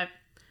is that,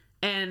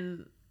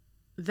 and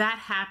that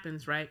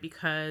happens, right?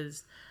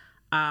 Because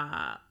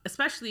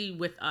especially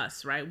with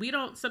us, right? We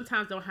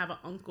sometimes don't have an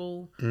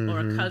uncle or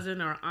a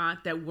cousin or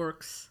aunt that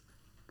works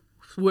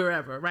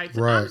wherever, right?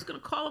 So I'm just going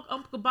to call up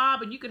Uncle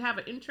Bob and you could have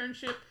an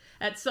internship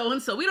at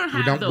so-and-so. We don't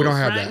have those,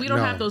 right? We don't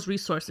have those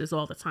resources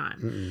all the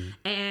time.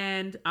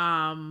 And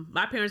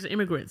my parents are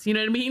immigrants, you know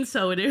what I mean?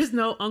 So there's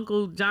no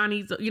Uncle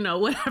Johnny's, you know,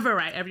 whatever,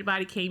 right?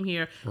 Everybody came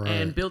here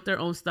and built their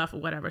own stuff or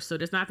whatever. So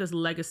there's not this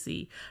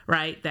legacy,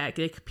 right, that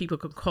people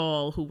could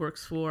call who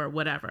works for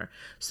whatever.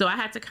 So I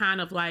had to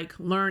kind of like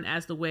learn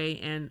as the way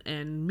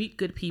and meet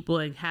good people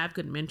and have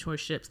good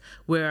mentorships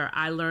where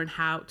I learned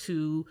how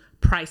to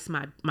price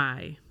my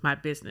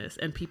business,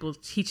 and people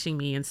teaching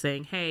me and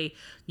saying, hey,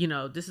 you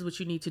know, this is what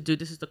you need to do.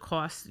 This is the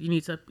cost. You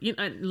need to, you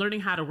know,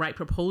 learning how to write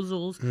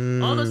proposals,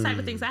 all those type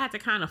of things I had to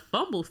kind of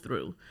fumble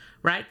through,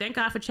 right? Thank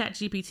God for Chat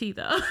GPT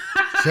though.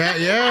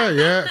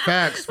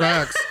 Facts.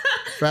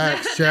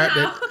 Chat.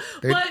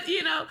 But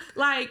you know,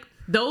 like,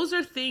 those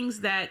are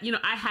things that, you know,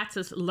 I had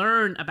to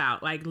learn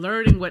about, like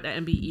learning what the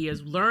MBE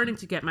is, learning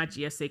to get my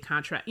GSA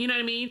contract. You know what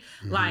I mean?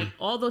 Like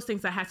all those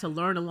things I had to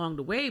learn along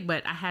the way,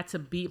 but I had to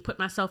put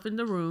myself in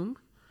the room.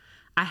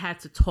 I had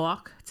to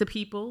talk to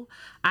people.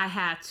 I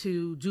had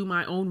to do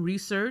my own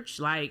research.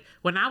 Like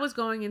when I was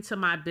going into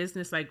my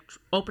business, like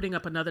opening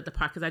up another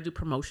department, because I do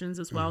promotions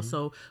as well.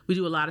 So we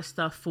do a lot of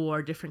stuff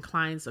for different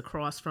clients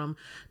across from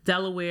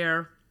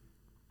Delaware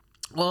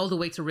all the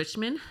way to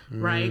Richmond,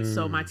 right?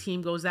 So my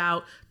team goes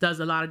out, does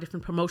a lot of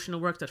different promotional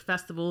work at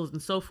festivals and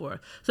so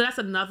forth. So that's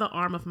another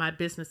arm of my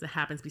business that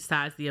happens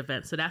besides the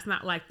events. So that's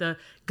not like the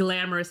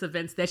glamorous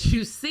events that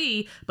you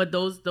see, but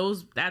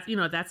that's, you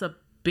know, that's a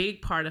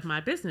big part of my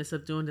business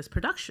of doing this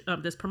production,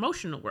 this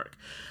promotional work.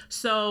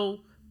 So,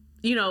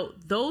 you know,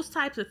 those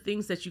types of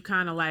things that you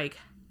kind of like,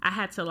 I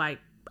had to like,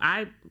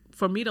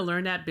 for me to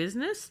learn that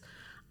business,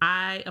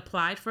 I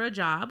applied for a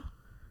job,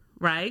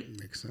 right?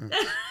 Makes sense.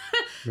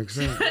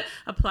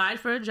 Applied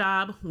for a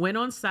job, went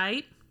on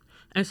site,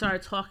 and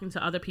started talking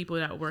to other people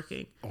that were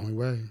working. Only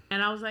way.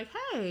 And I was like,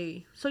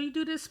 hey, so you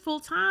do this full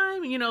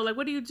time? You know, like,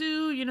 what do you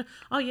do? You know,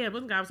 oh yeah,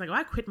 one guy was like, oh,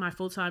 I quit my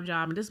full-time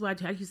job, and this is what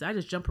I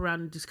just jump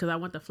around just because I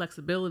want the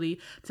flexibility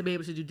to be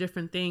able to do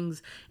different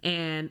things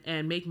and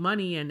make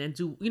money and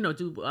do, you know,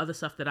 do other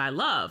stuff that I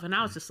love. And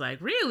I was just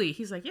like, really?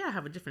 He's like, yeah, I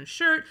have a different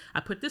shirt.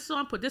 I put this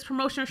on, put this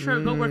promotional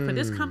shirt, go work for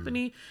this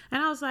company.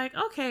 And I was like,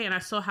 okay. And I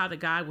saw how the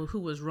guy who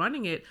was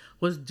running it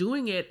was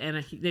doing it,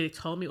 and they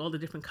told me all the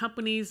different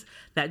companies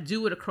that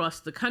do it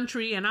across the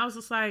country, and I was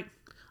just like,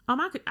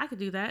 I could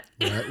do that.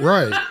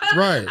 Right. I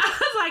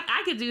was like,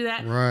 I could do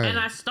that. Right. And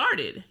I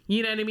started,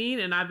 you know what I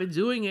mean? And I've been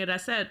doing it, I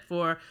said,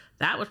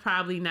 that was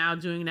probably now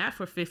doing that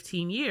for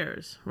 15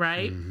 years,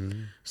 right?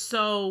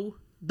 So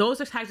those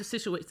are types of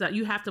situations that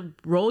you have to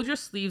roll your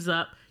sleeves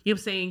up, you know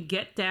what I'm saying,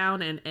 get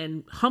down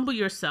and humble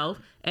yourself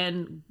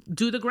and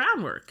do the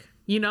groundwork.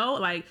 You know,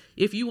 like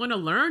if you want to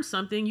learn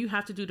something, you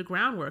have to do the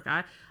groundwork.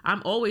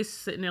 I'm always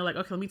sitting there like,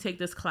 okay, let me take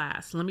this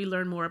class. Let me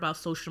learn more about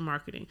social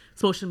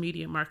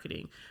media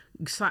marketing.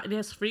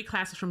 There's free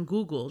classes from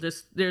Google.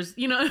 There's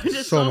you know,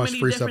 there's so many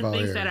different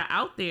things that are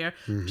out there.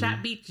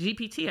 Chat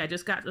GPT. I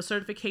just got the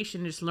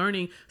certification, just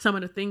learning some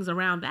of the things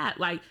around that.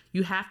 Like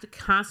you have to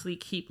constantly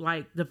keep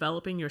like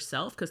developing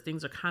yourself because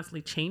things are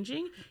constantly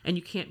changing and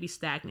you can't be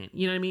stagnant.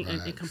 You know what I mean?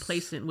 And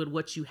complacent with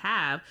what you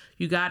have.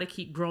 You got to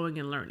keep growing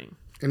and learning.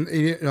 And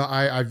you know,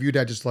 I view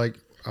that just like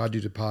I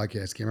do the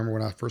podcast. I remember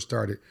when I first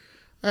started,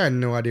 I had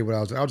no idea what I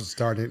was just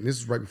starting. And this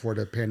is right before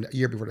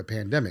year before the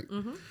pandemic.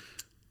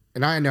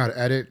 And I didn't know how to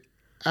edit.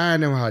 I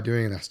didn't know how to do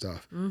any of that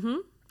stuff.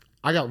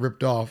 I got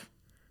ripped off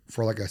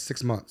for like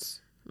 6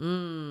 months.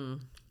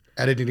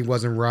 Editing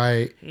wasn't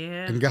right.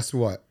 Yeah. And guess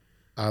what?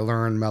 I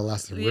learned my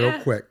lesson real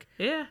quick.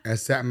 Yeah. And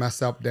sat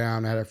myself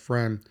down. I had a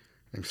friend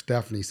named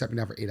Stephanie, sat me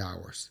down for 8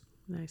 hours.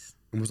 Nice.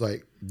 And was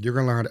like, you're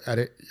going to learn how to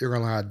edit. You're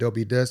going to learn how to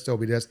Adobe this,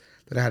 Adobe this.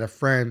 Then I had a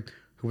friend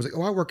who was like,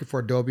 oh, I'm working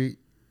for Adobe.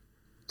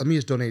 Let me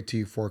just donate to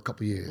you for a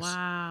couple years.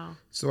 Wow.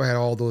 So I had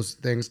all those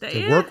things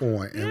to work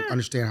on and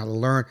understand how to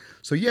learn.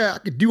 So yeah, I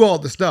could do all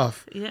the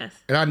stuff. Yes.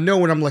 And I know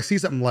when I'm like, see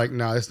something like,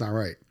 nah, that's not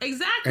right.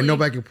 Exactly. And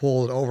nobody can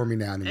pull it over me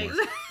now anymore.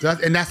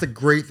 Exactly. And that's a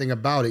great thing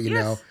about it, you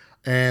know.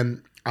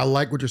 And I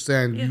like what you're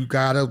saying. You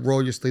gotta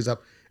roll your sleeves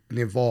up and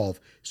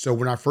evolve. So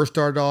when I first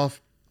started off,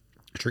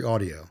 straight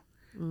audio.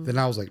 Then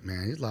I was like,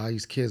 man, there's a lot of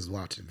these kids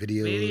watching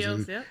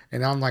videos.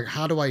 And I'm like,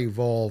 how do I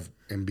evolve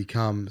and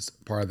become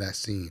part of that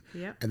scene?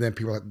 And then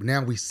people are like,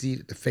 now we see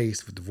the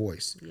face with the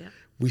voice.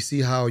 We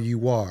see how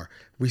you are.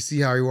 We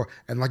see how you are.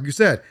 And like you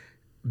said,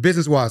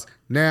 business-wise,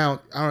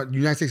 now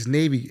United States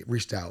Navy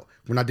reached out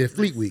when I did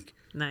Fleet Week.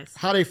 Nice.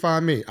 How they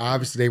find me?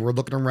 Obviously, they were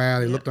looking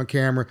around. They looked on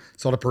camera,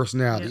 saw the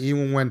personality.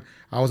 Even when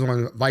I was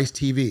on Vice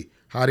TV,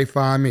 how they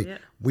find me?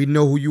 We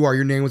know who you are.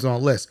 Your name was on a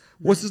list.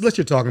 What's this list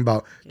you're talking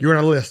about? You're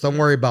on a list. Don't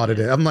worry about it.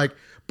 I'm like,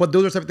 but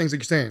those are the type of things that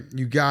you're saying.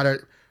 You gotta.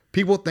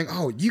 People think,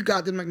 oh, you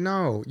got them. Like,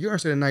 no, you aren't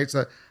staying at night.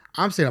 So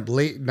I'm staying up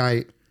late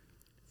night,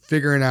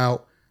 figuring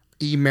out,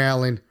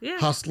 emailing,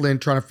 hustling,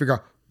 trying to figure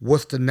out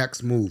what's the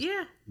next move.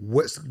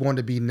 What's going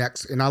to be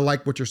next. And I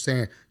like what you're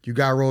saying. You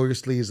gotta roll your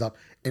sleeves up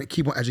and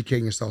keep on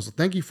educating yourself. So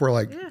thank you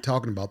for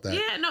talking about that.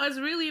 Yeah, no, it's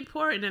really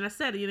important. And I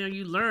said, you know,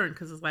 you learn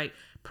because it's like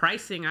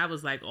pricing. I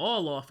was like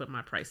all off with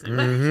my pricing.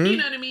 Like, you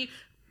know what I mean?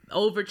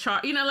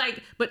 Overcharge, you know,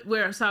 like, but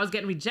so I was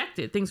getting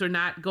rejected. Things were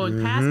not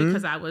going past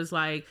because I was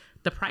like,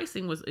 the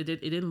pricing was, it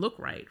didn't look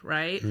right.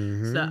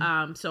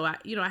 So I,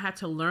 you know, I had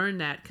to learn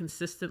that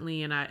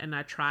consistently, and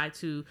I tried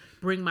to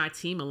bring my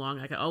team along.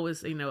 Like I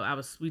always, you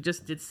know, we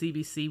just did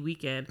CBC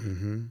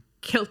weekend.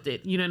 Killed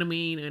it, you know what I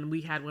mean? And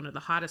we had one of the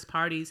hottest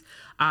parties.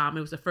 It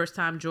was the first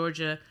time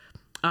Georgia,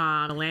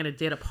 Atlanta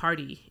did a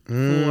party for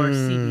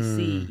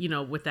CBC, you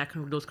know, with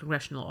those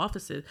congressional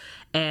offices.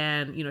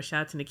 And, you know,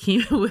 shout out to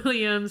Nikema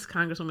Williams,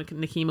 Congresswoman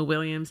Nikema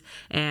Williams,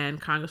 and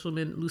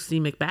Congresswoman Lucy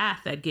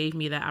McBath that gave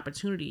me that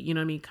opportunity, you know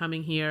what I mean,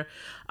 coming here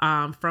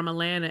from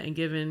Atlanta and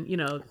giving, you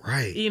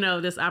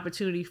know, this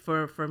opportunity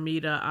for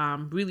me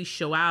to really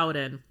show out.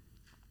 And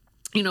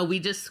you know, we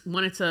just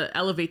wanted to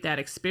elevate that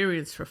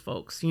experience for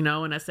folks, you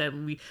know, and I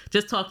said, we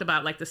just talked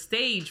about like the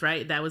stage,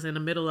 right? That was in the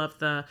middle of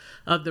the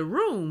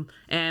room.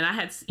 And I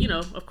had, you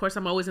know, of course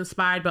I'm always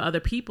inspired by other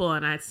people,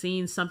 and I had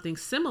seen something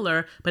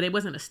similar, but it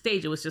wasn't a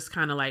stage. It was just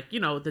kind of like, you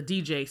know, the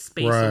DJ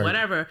space or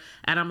whatever.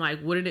 And I'm like,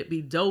 wouldn't it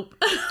be dope?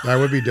 That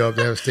would be dope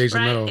to have a stage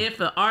in the middle. If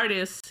the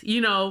artist,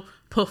 you know,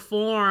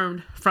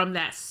 performed from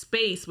that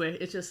space where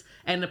it's just,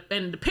 and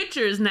the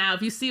pictures now,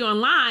 if you see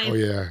online,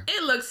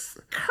 it looks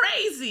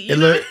crazy.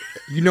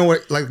 You know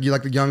what, like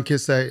the young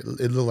kids say,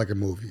 it looked like a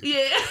movie.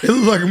 Yeah. It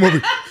looked like a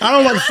movie. I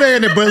don't like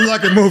saying it, but it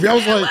looked like a movie. I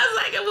was like, it was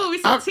like a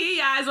movie. So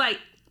T.I.'s like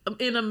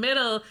in the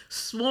middle,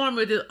 swarmed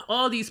with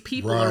all these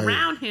people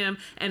around him,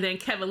 and then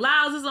Kevin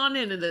Lyles is on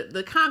there, and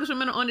the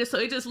congresswomen are on there, so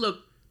it just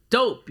looked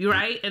dope,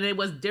 right? And it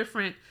was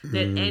different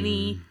than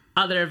any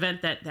other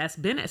event that's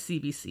been at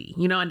CBC,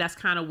 you know, and that's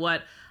kind of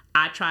what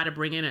I try to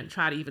bring in and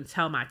try to even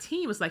tell my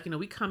team. It's like, you know,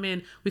 we come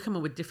in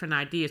with different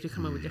ideas, we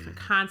come in with different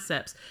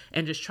concepts,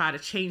 and just try to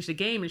change the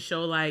game and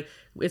show like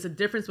it's a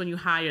difference when you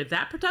hire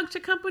that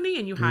production company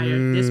and you hire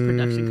this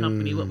production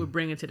company, what we're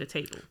bringing to the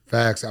table.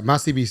 Facts. My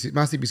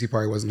CBC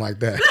party wasn't like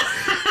that.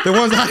 The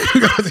ones I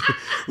didn't go to,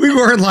 we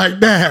weren't like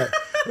that.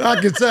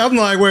 I could tell. I'm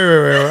like,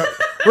 wait.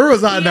 Where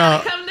was I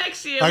now? Come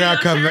next year. I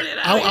gotta come.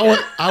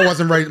 I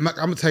wasn't ready. I'm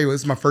gonna tell you,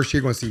 this is my first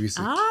year going to CBC,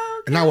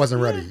 and I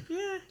wasn't ready.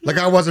 Like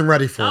I wasn't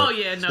ready for it. Oh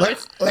yeah, no.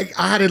 Like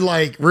I had to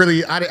like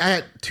really. I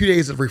had 2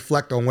 days to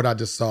reflect on what I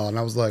just saw, and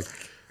I was like,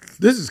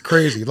 "This is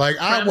crazy." Like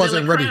I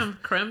wasn't ready.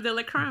 Creme de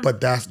la creme.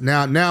 But that's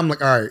now. I'm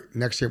like, all right,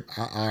 next year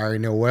I already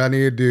know what I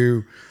need to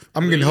do.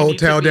 I'm getting a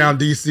hotel down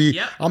DC.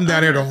 Yep. I'm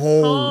down there the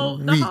whole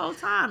week. The whole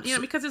time, you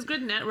know, because it's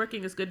good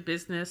networking, it's good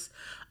business.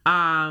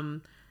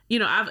 You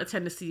know, I've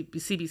attended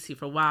CBC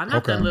for a while, and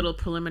I've done little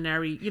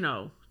preliminary,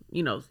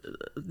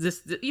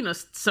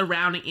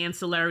 surrounding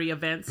ancillary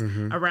events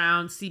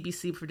around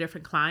CBC for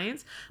different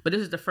clients. But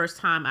this is the first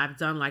time I've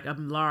done like a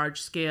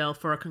large scale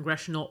for a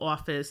congressional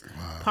office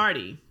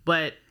party.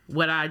 But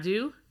what I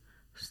do,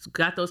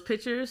 got those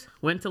pictures,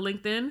 went to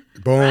LinkedIn.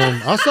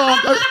 Boom. I saw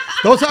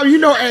those times, you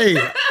know, hey,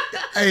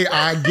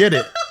 I get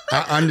it.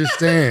 I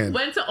understand.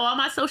 Went to all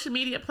my social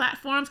media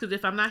platforms, because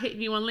if I'm not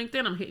hitting you on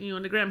LinkedIn, I'm hitting you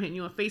on the gram, I'm hitting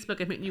you on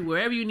Facebook, I'm hitting you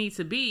wherever you need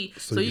to be,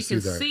 so you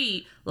can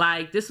see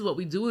like this is what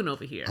we're doing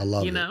over here. I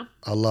love it.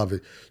 I love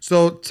it.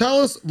 So tell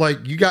us,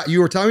 like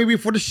you were telling me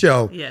before the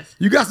show. Yes.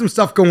 You got some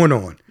stuff going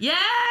on. Yeah.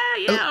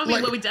 I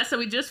mean, we just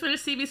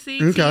finished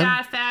CBC.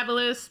 T.I.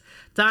 Fabulous.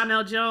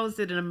 Donnell Jones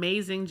did an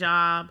amazing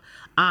job.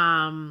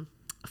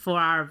 for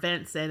our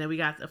events, and then we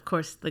got, of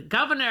course, the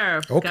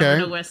governor, Okay.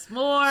 Governor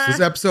Westmore.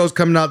 This episode's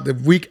coming out the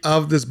week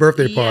of this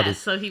birthday party. Yeah,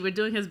 so we're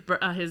doing his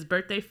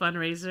birthday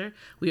fundraiser.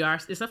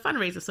 It's a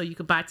fundraiser, so you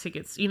can buy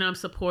tickets,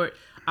 support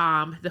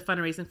the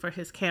fundraising for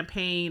his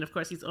campaign. Of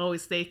course, he's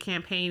always stayed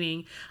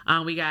campaigning.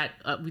 We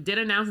did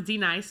announce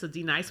D-Nice, so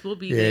D-Nice will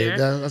be there.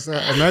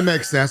 That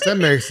makes sense. That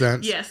makes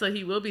sense. Yeah, so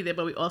he will be there,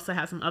 but we also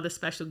have some other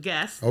special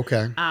guests.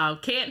 Okay.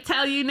 Can't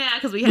tell you now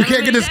because we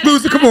can't get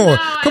exclusive. Come on.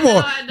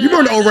 You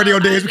remember the old radio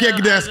days? We can't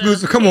get that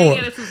exclusive. Come on.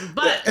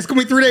 But it's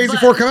gonna be 3 days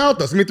before it come out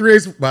though. It's gonna be 3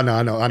 days. Well, no,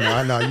 I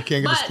know. You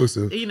can't get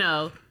exclusive.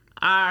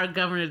 Our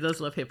governor does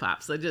love hip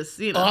hop, so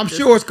I'm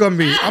sure it's gonna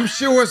be. I'm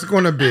sure it's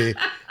gonna be.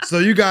 So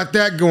you got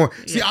that going.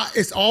 See,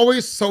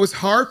 it's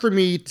hard for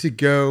me to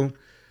go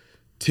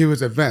to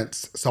his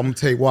events. So I'm gonna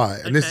tell you why.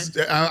 And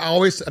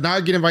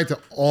I get invited to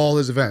all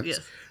his events, yes.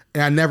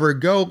 and I never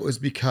go is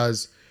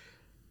because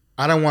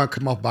I don't want to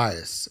come off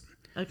bias.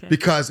 Okay.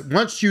 Because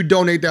once you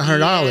donate that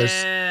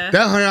 $100, that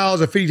 $100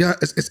 or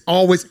 $50, it's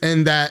always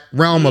in that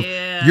realm of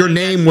your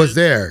name was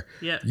there.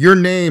 Yep. Your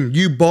name,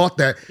 you bought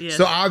that. Yes.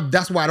 So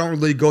that's why I don't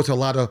really go to a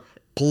lot of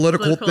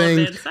political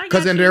things, events.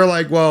 because then they're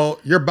like,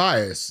 well, you're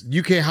biased.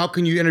 You can't. How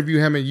can you interview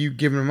him and you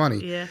give him money?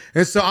 Yeah.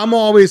 And so I'm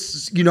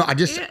always, I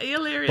just.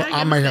 Yeah,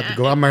 I might have to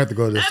go. I might have to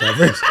go to this stuff.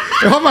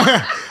 I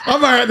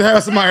might have to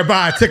have somebody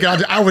buy a ticket.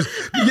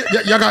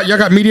 Y'all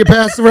got media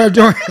pass to that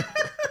joint.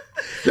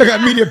 Y'all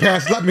got media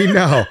pass. Let me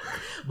know.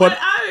 But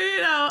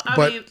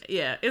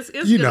it's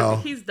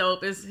he's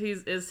dope. It's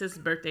his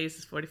birthday. It's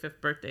his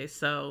 45th birthday.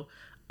 So,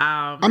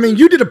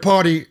 you did a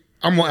party.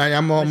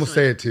 I'm almost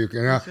say it too.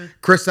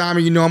 Chris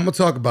Simon, I'm gonna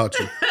talk about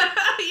you.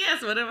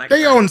 Yes, whatever.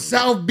 They on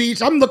South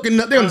Beach. I'm looking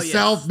up. They on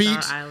South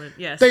Beach. Star Island.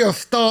 Yes. They on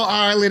Star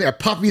Island at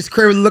Puppy's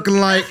crib looking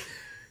like.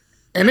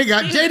 And they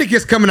got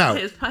Jadakiss coming out.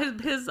 His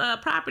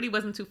property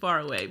wasn't too far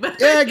away. But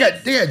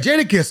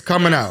Jadakiss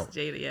coming out.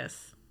 Jada,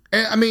 yes.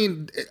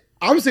 And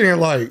I'm sitting there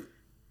like,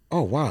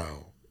 oh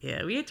wow.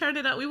 Yeah, we had turned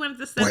it up. We wanted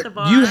to set the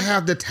bar. You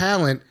have the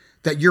talent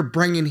that you're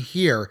bringing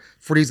here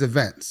for these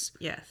events.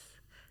 Yes.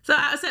 So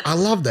I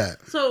love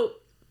that. So,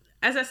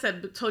 as I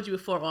told you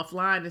before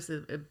offline, there's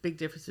a big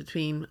difference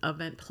between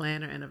event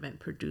planner and event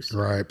producer.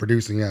 Right,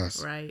 producing,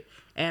 yes. Right,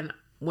 and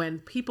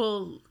when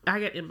I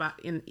get in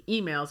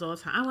emails all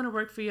the time, I want to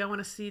work for you. I want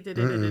to see that.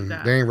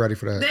 They ain't ready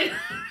for that.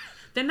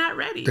 They're not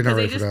ready because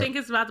they just think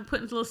it's about to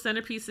put little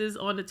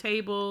centerpieces on the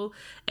table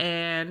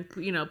and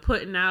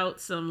putting out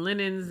some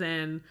linens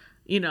and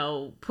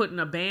putting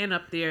a band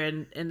up there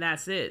and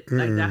that's it.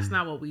 Like that's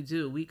not what we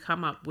do. We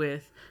come up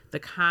with the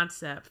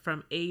concept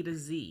from A to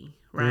Z,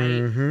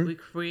 right? We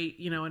create,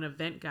 an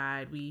event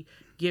guide. We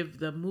give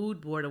the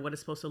mood board of what it's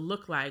supposed to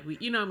look like. We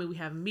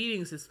have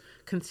meetings. It's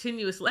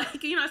continuous.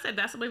 Like, I said,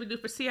 that's what we do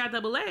for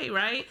CIAA,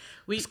 right?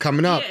 It's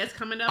coming up. Yeah, it's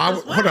coming up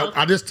as well. Hold up.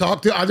 I just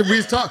talked to, we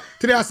just talked.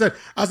 Today I said,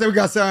 we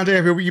got Sonjie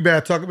here. You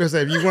better talk. I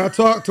said, if you want to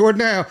talk to her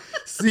now,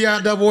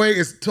 CIAA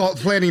is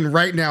planning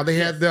right now. They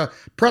had the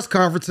press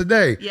conference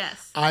today.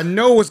 Yes. I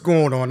know what's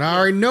going on. I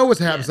already know what's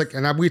happening.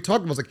 Yes. We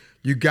talked about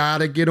you got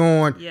to get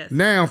on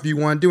now if you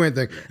want to do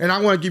anything. Yes. And I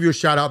want to give you a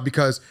shout out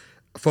because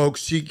folks,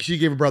 she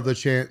gave her brother a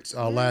chance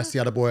last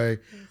Seattle.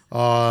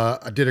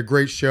 I did a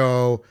great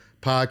show,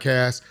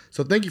 podcast.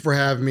 So thank you for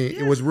having me.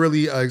 Yes. It was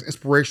really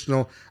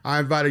inspirational. I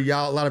invited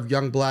a lot of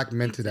young black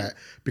men to that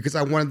because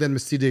I wanted them to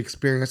see the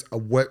experience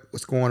of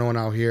what's going on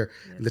out here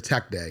in the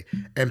tech day.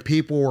 And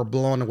people were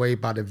blown away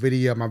by the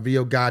video. My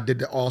video guy did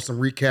the awesome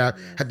recap,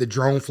 had the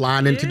drone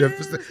flying into the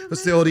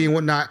facility and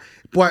whatnot.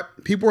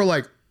 But people were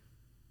like,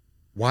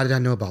 why did I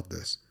know about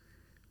this?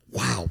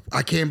 Wow,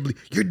 I can't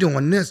believe you're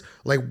doing this.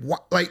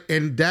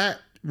 And that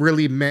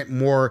really meant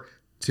more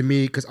to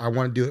me because I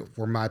want to do it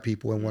for my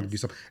people and want to do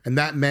something. And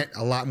that meant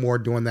a lot more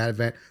doing that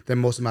event than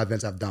most of my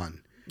events I've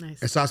done.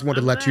 Nice. And so I just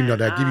wanted to let you know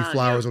that. Give you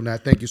flowers on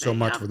that. Thank you so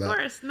much for that. Of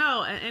course.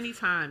 No,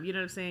 anytime. You know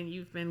what I'm saying?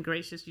 You've been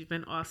gracious. You've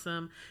been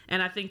awesome.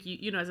 And I think,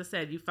 as I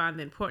said, you find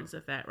the importance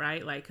of that,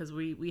 right? Like, because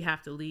we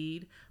have to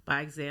lead by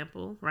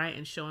example, right?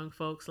 And showing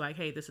folks like,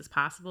 hey, this is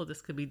possible.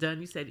 This could be done.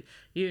 You said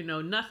you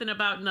know nothing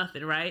about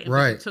nothing, right? And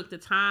right. You took the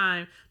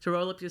time to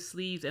roll up your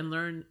sleeves and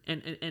learn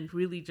and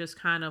really just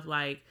kind of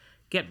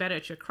get better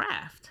at your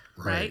craft,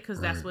 right?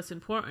 Because that's what's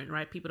important,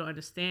 right? People don't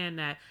understand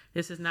that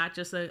this is not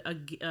just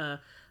a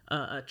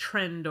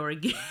trend or a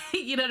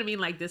you know what I mean?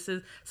 Like this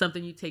is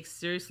something you take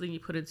seriously and you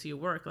put into your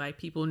work. Like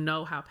people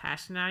know how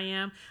passionate I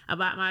am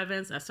about my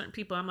events. Certain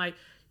people, I'm like,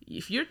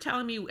 if you're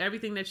telling me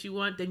everything that you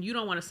want, then you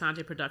don't want a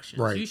Sonjè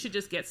production. Right. You should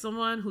just get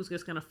someone who's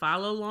just going to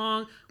follow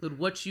along with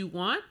what you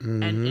want.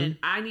 And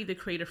I need the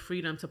creative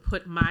freedom to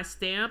put my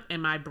stamp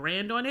and my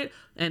brand on it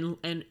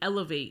and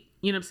elevate.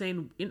 You know what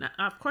I'm saying?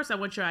 Of course, I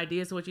want your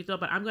ideas and what you thought,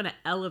 but I'm going to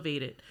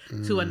elevate it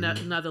to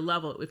another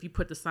level if you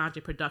put the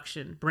Sonjè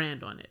production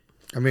brand on it.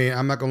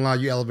 I'm not gonna lie,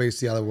 you elevated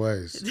Seattle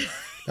ways.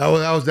 That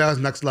was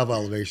next level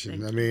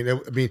elevation.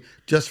 I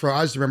just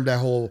remember that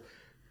whole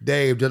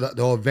day, the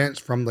whole events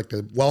from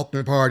the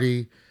welcome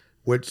party,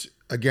 which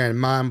again,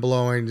 mind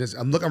blowing.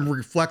 I'm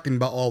reflecting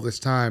about all this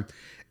time,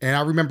 and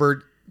I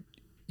remember,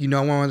 one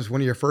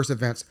of your first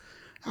events.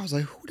 I was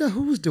like,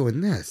 who's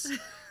doing this?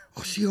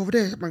 Oh, she over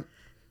there. I'm like,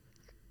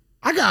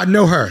 I gotta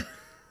know her.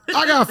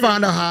 I gotta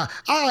find out how.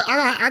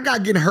 I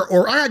gotta get in her,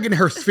 or I gotta get in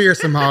her sphere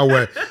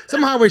somehow.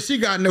 Somehow she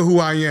gotta know who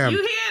I am.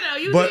 You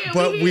hear though?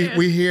 But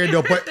we hear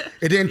though. But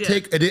it didn't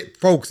take it,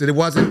 folks. It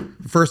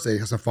wasn't the first day.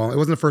 That's a phone. It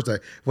wasn't the first day.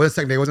 It wasn't the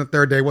second day. It wasn't the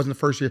third day. It wasn't the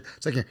first year.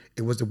 Second.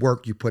 It was the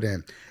work you put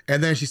in.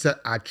 And then she said,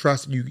 "I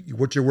trust you.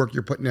 What your work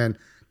you're putting in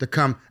to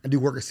come and do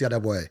work and see how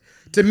that way."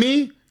 To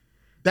me,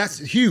 that's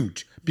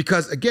huge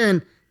because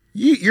again,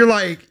 you're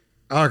like,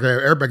 okay,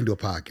 everybody can do a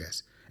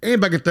podcast.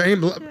 Anybody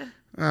can.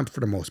 For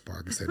the most part,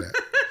 I can say that.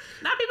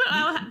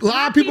 A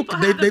lot of people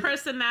have the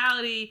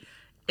personality.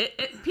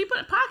 People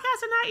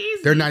podcasts are not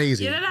easy. They're not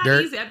easy. Yeah, they're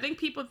not easy. I think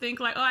people think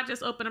like, oh, I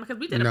just opened them because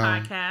we did a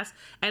podcast,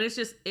 and it's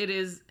just it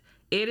is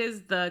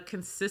the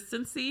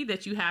consistency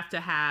that you have to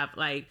have.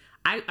 Like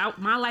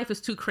my life is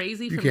too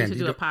crazy for me to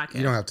do a podcast.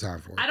 You don't have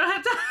time for it. I don't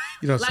have time.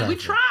 You don't like we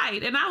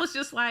tried, and I was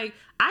just like,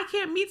 I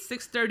can't meet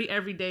 6:30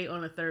 every day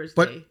on a Thursday.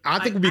 But I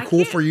think would be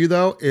cool for you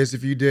though is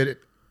if you did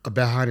a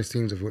behind the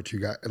scenes of what you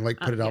got and like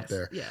put it out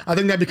there. Yeah. I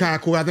think that'd be kind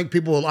of cool. I think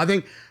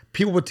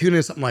people would tune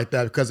in something like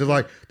that because they're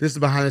like, this is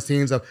behind the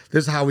scenes of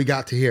this is how we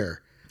got to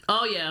here.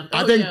 Oh yeah.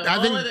 I think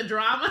all of the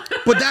drama.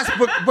 but that's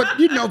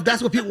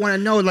what people want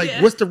to know. Like,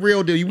 what's the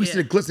real deal? We see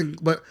the glisten,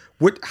 but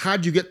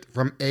how'd you get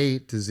from A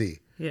to Z?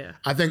 Yeah.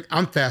 I think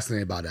I'm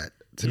fascinated by that.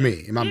 To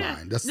me, in my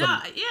mind, that's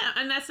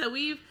and that's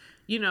a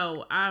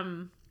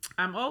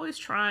I'm always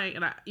trying,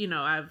 and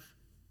I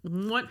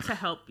want to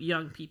help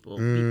young people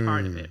be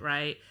part of it,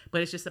 right?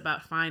 But it's just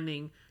about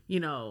finding,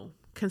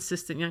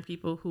 consistent young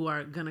people who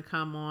are gonna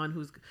come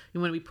on.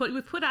 When we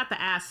put out the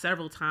ask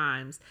several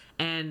times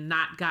and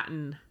not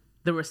gotten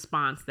the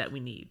response that we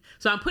need.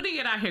 So I'm putting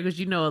it out here because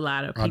a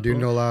lot of people. I do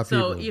know a lot of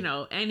people.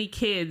 So any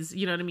kids,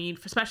 you know what I mean,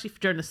 especially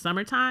during the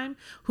summertime,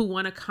 who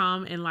want to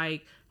come and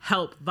like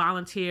help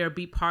volunteer,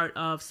 be part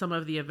of some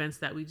of the events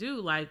that we do,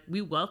 like we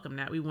welcome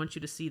that. We want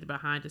you to see the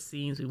behind the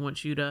scenes. We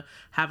want you to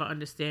have an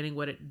understanding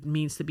what it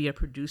means to be a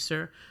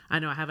producer. I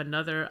know I have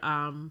another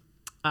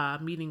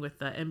meeting with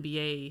the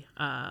NBA,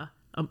 a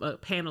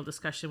panel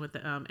discussion with the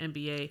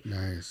NBA.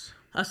 Nice.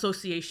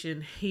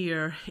 Association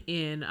here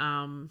in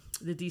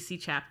the DC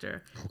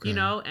chapter,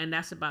 and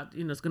that's about,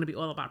 it's going to be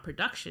all about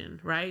production,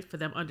 right? For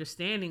them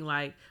understanding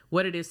like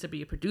what it is to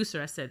be a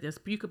producer. I said this,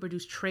 you could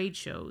produce trade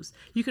shows,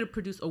 you could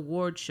produce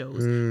award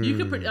shows, you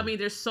could,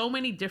 there's so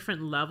many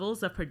different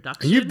levels of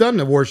production. And you've done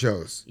award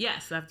shows.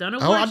 Yes, I've done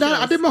award shows.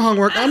 I did my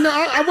homework.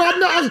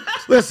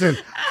 Listen,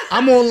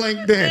 I'm on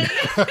LinkedIn.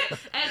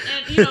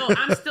 and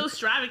I'm still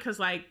striving because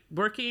like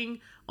working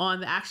on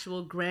the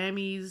actual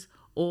Grammys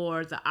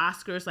or the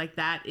Oscars, like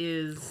that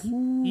is,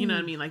 you know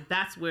what I mean? Like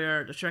that's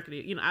where the track,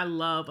 I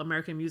love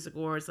American Music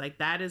Awards. Like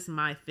that is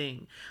my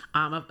thing.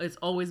 It's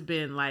always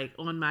been like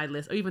on my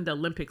list, or even the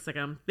Olympics. Like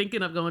I'm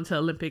thinking of going to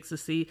Olympics to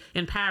see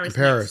in Paris.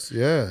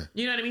 Yeah.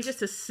 You know what I mean? Just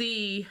to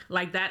see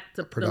like that,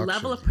 the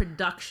level of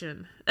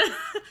production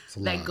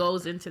that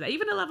goes into that.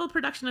 Even the level of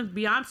production of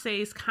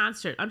Beyonce's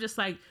concert. I'm just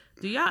like,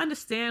 do y'all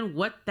understand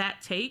what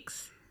that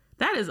takes?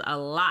 That is a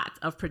lot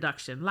of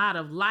production, a lot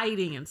of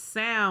lighting and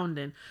sound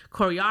and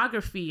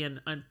choreography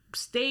and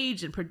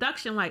stage and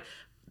production.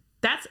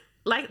 That's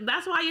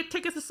why your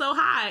tickets are so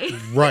high.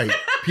 Right.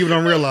 People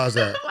don't realize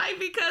that.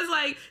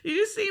 Because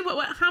you see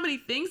how many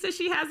things that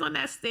she has on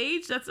that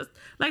stage? That's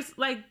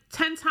like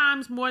 10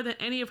 times more than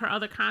any of her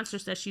other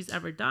concerts that she's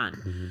ever done.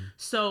 Mm-hmm.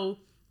 So,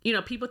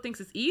 people think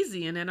it's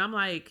easy. And then I'm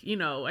like,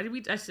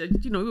 I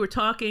said, we were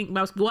talking,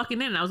 I was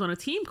walking in and I was on a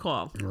team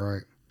call.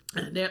 Right.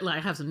 And they're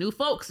like, have some new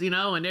folks,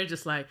 and they're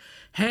just like,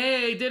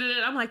 hey,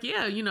 I'm like,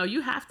 yeah,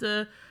 you have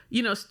to,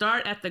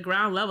 start at the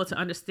ground level to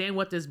understand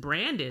what this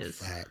brand is.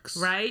 Facts.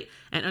 Right?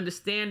 And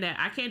understand that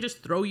I can't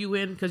just throw you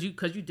in because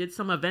you did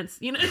some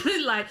events,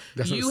 like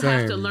you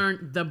have to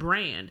learn the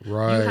brand.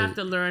 Right. You have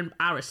to learn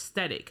our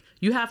aesthetic.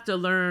 You have to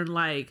learn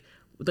like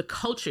the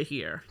culture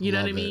here. You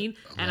know what I mean?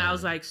 And I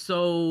was like,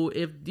 so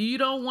if you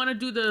don't want to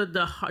do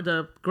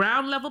the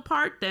ground level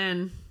part,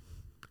 then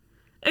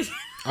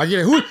I get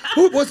it.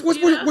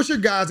 What's your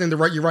guys in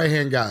your right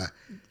hand guy?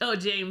 Oh,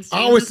 James. I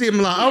always see him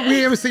like, we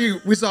haven't seen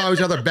you. We saw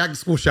each other back to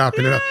school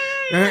shopping.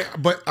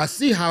 But I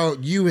see how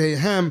you and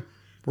him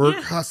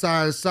work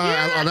side to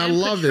side, and I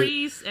love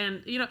Patrice, it.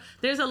 And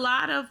there's a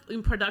lot of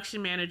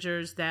production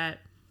managers that,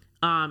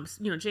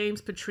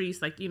 James,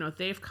 Patrice,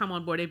 they've come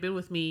on board. They've been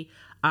with me,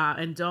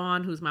 and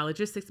Dawn, who's my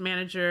logistics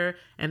manager,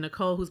 and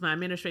Nicole, who's my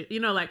administrator.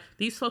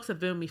 These folks have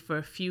been with me for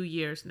a few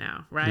years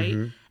now, right?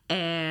 Mm-hmm.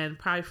 And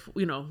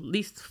probably, at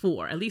least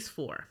four,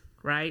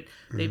 right?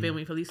 Mm-hmm. They've been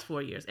with me for at least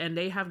 4 years, and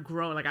they have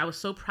grown. Like I was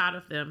so proud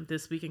of them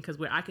this weekend because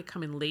where I could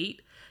come in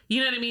late,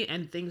 you know what I mean?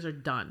 And things are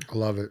done. I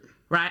love it.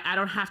 Right? I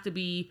don't have to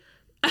be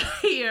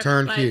here.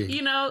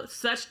 Turnkey.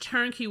 Such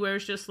turnkey where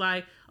it's just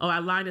like, oh, I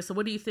lined it. So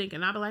what do you think?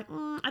 And I'll be like,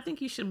 I think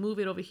you should move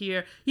it over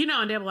here.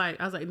 And they're like,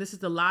 I was like, this is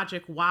the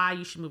logic why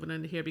you should move it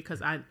under here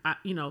because it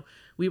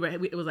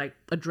was like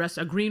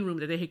a green room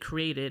that they had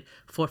created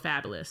for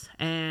Fabulous.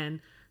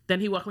 And then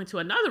he walked me to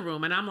another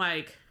room and I'm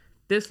like,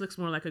 this looks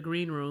more like a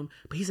green room.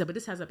 But he said, but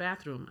this has a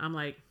bathroom. I'm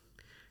like,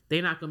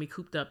 they're not going to be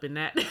cooped up in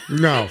that.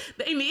 No.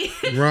 They need,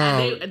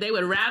 Right. they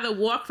would rather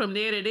walk from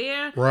there to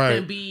there Right.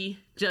 than be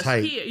just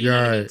Tight. here. You know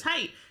what I mean? Right.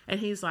 Tight. And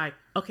he's like,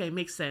 okay,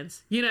 makes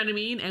sense. You know what I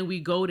mean? And we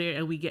go there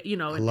and we get, you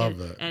know, I love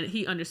that. And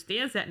he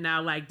understands that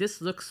now. Like, this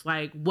looks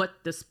like what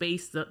the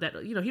space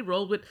that, you know, he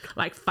rolled with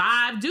like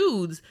 5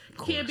 dudes.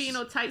 Can't be in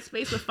no tight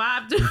space with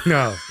 5 dudes.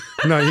 No,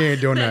 he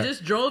ain't doing that.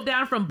 Just drove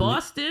down from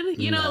Boston,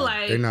 you know,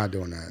 like. They're not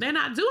doing that. They're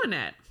not doing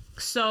that.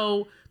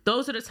 So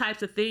those are the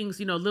types of things,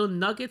 you know, little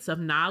nuggets of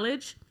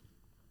knowledge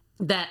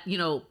that, you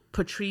know,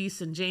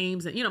 Patrice and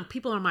James and, you know,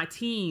 people on my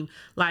team,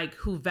 like,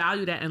 who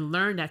value that and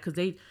learn that, because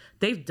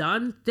they've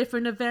done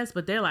different events,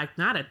 but they're like,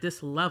 not at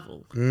this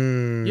level.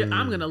 I'm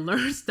going to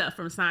learn stuff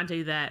from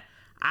Sonjè that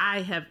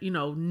I have, you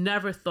know,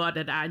 never thought,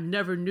 that I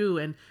never knew.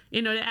 And,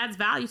 you know, it adds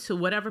value to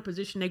whatever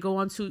position they go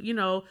on to, you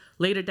know,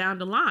 later down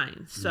the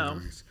line. So.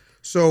 Nice.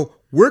 So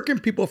where can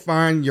people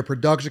find your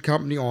production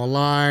company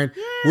online?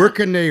 Yeah. Where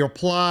can they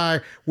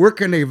apply? Where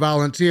can they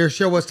volunteer?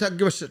 Tell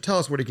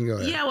us where they can go.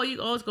 Yeah, well, you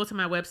can always go to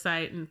my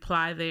website and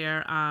apply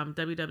there,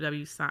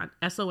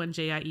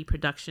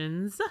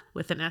 www.sonjieproductions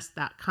with an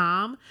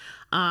s.com.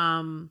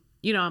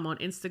 You know, I'm on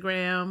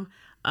Instagram.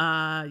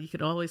 You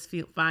could always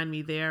find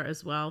me there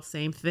as well.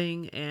 Same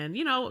thing. And,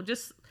 you know,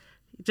 just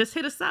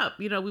hit us up.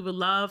 You know, we would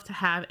love to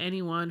have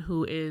anyone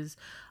who is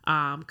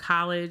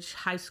college,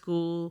 high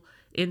school,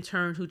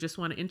 intern who just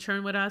want to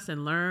intern with us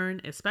and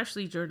learn,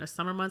 especially during the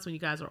summer months when you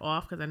guys are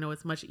off, because I know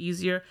it's much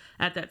easier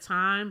at that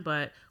time.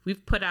 But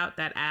we've put out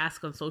that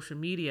ask on social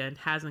media and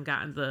hasn't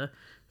gotten the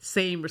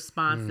same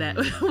response that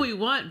we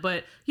want.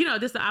 But, you know,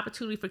 there's the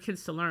opportunity for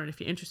kids to learn. If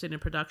you're interested in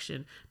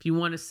production, if you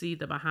want to see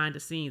the behind the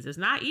scenes, it's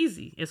not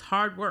easy. It's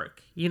hard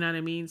work. You know what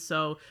I mean?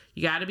 So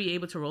you got to be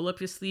able to roll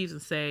up your sleeves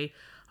and say,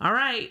 all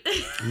right,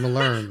 I'm gonna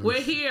learn. We're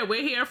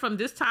here from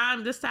this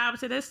time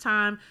to this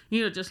time,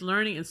 you know, just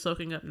learning and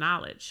soaking up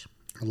knowledge.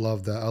 I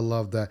love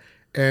that.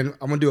 And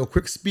I'm going to do a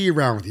quick speed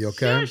round with you,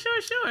 okay?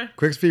 Sure.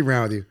 Quick speed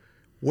round with you.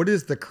 What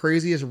is the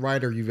craziest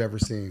writer you've ever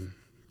seen?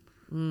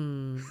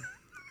 The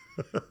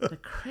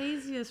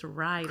craziest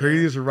writer.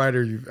 Craziest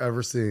writer you've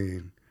ever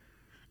seen.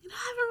 You know,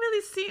 I haven't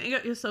really seen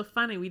it. It was so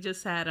funny. We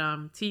just had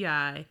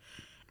T.I.,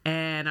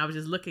 and I was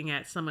just looking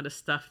at some of the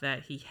stuff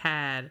that he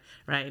had,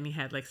 right? And he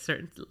had like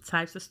certain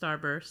types of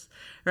starbursts,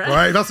 right?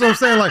 Right, that's what I'm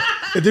saying. Like,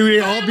 do they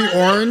all be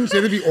orange?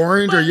 Did they be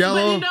orange or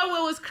yellow? But you know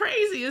what was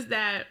crazy is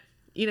that,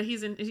 you know,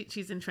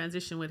 she's in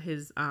transition with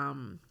his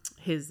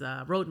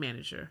road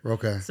manager.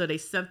 Okay. So they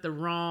sent the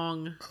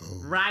wrong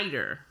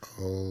writer.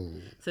 Oh.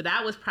 So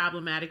that was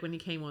problematic when he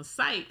came on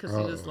site, because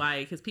he was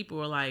like, his people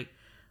were like,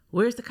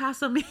 "Where's the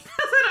Casa Amigas?" And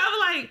I'm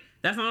like,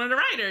 that's not on the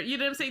writer. You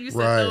know what I'm saying? You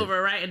sent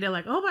over, right? And they're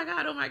like, oh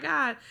my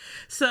God.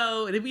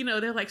 So, you know,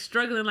 they're like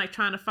struggling, like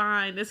trying to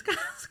find this.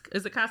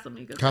 Is it Casa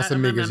Amigas? Casa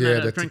Amigas, yeah,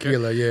 the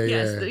tequila, yeah.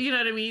 You know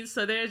what I mean?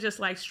 So they're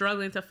just like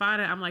struggling to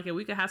find it. I'm like, yeah,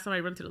 we could have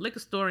somebody run to the liquor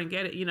store and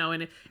get it, you know,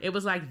 and it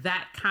was like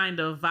that kind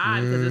of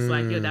vibe, because it's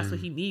like, yo, that's what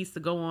he needs to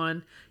go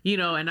on, you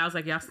know. And I was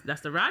like, yeah, that's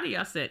the writer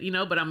y'all said, you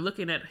know, but I'm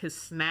looking at his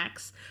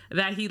snacks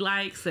that he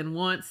likes and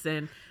wants,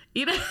 and,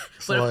 you know,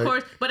 but of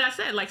course, but I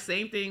said, like,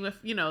 same thing with,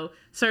 you know,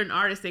 certain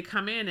artists, they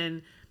come in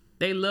and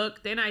they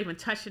look, they're not even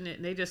touching it,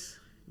 and they just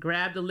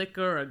grab the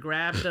liquor or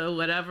grab the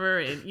whatever,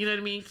 and, you know what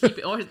I mean, keep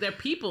it, or they're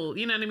people,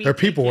 you know what I mean? They're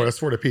people, that's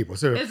for the people.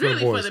 So it's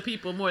really for the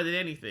people more than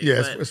anything.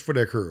 Yeah, it's for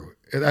their crew.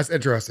 That's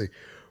interesting.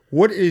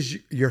 What is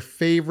your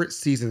favorite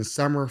season,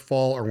 summer,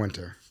 fall, or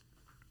winter?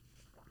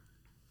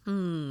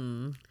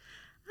 I'm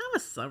a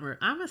summer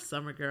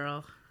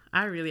girl.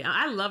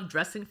 I love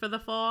dressing for the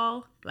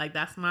fall. Like,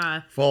 that's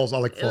my falls. I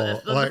like fall.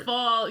 The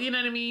fall, you know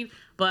what I mean?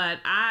 But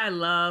I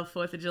love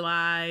 4th of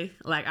July.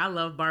 Like, I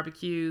love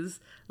barbecues.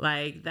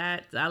 Like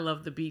that. I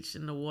love the beach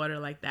and the water.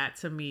 Like, that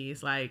to me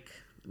is like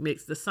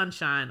makes the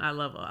sunshine. I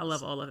love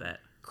all of that.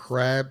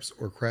 Crabs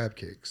or crab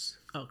cakes?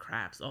 Oh,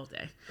 crabs all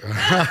day.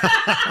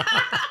 I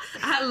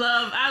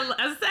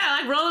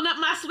like rolling up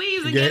my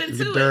sleeves and getting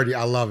to dirty. it.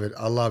 I love it.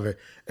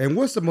 And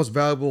what's the most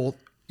valuable,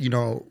 you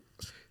know,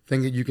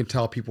 thing that you can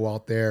tell people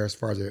out there as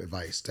far as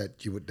advice that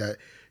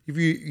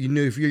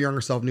if your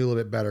younger self knew a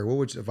little bit better,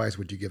 what advice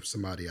would you give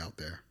somebody out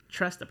there?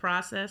 Trust the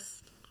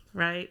process,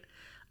 right?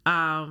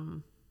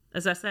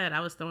 As I said, I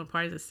was throwing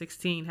parties at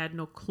 16, had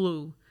no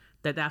clue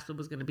that that's what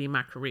was going to be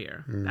my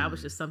career. That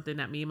was just something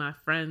that me and my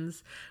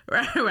friends,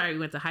 right, we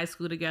went to high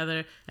school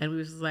together, and we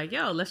was just like,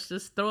 yo, let's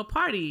just throw a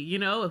party, you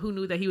know? Who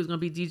knew that he was going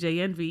to be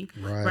DJ Envy,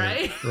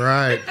 right?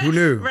 Right. Who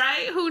knew?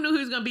 Right? Who knew he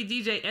was going to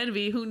be DJ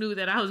Envy? Who knew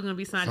that I was going to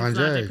be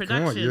Sonjè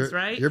Productions,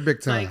 right? You're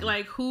big time.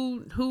 Like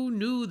who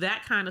knew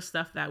that kind of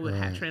stuff that would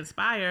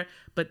transpire?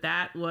 But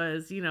that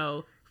was, you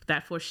know,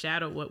 that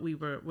foreshadowed what we're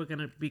going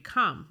to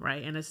become,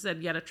 right? And as I said,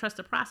 you got to trust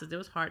the process. There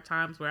was hard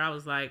times where I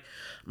was like,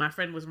 my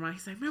friend was right.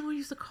 He's like, remember when you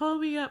used to call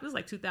me up? It was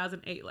like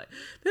 2008. Like,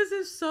 this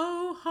is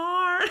so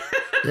hard.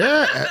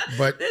 Yeah,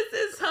 but this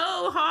is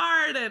so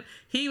hard. And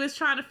he was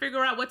trying to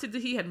figure out what to do.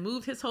 He had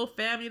moved his whole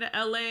family to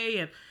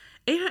LA,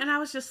 and I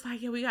was just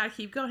like, yo, we got to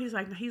keep going. He's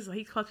like,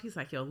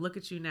 yo, look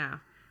at you now.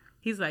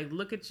 He's like,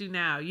 look at you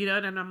now, you know?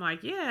 And I'm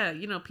like, yeah,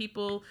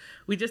 people,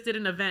 we just did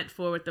an event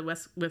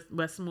with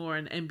Westmore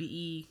and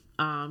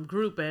MBE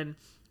group. And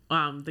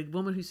the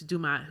woman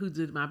who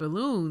did my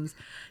balloons,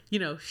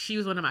 she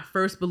was one of my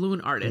first balloon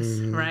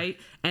artists, right?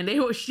 And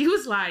she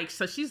was like,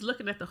 so she's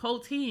looking at the whole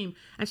team,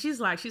 and she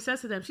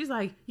says to them, she's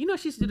like, she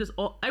used to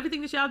do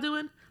everything that y'all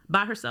doing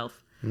by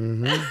herself. She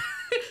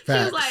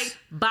was like,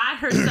 by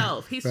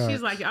herself. She's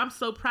like, I'm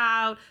so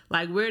proud,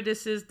 like where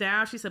this is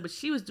now. She said, but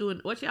she was doing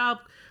what y'all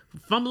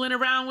fumbling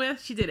around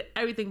with. She did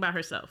everything by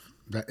herself.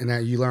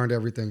 And you learned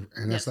everything,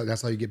 and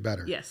that's how you get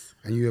better. Yes.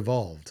 And you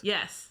evolved.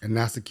 Yes. And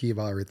that's the key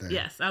about everything.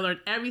 Yes, I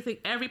learned everything,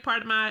 every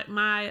part of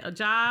my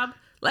job,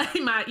 like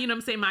my,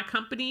 my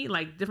company,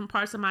 like different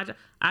parts of my job.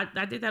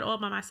 I did that all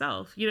by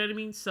myself. You know what I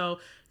mean? So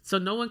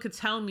no one could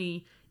tell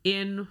me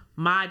in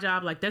my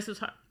job, like, this is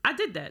hard. I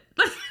did that.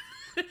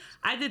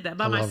 I did that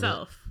by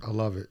myself. I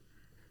love it.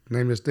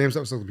 Name this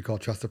episode will be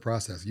called Trust the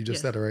Process. You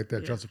just said it right there.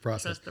 Trust the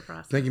process. Trust the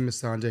process. Thank you,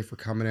 Ms. Sonjè, for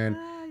coming in,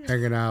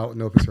 hanging out.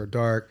 No Picks Are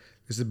Dark.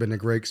 This has been a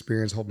great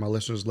experience. Hope my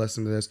listeners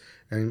listen to this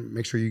and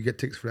make sure you get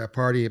tickets for that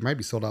party. It might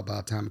be sold out by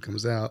the time it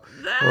comes out,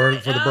 or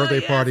for the birthday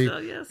party.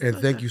 And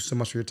thank you so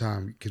much for your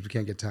time, because we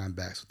can't get time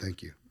back. So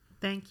thank you.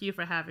 Thank you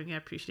for having me. I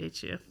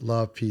appreciate you.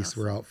 Love, peace.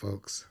 Awesome. We're out,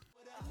 folks.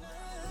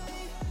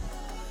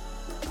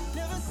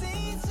 Never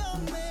seen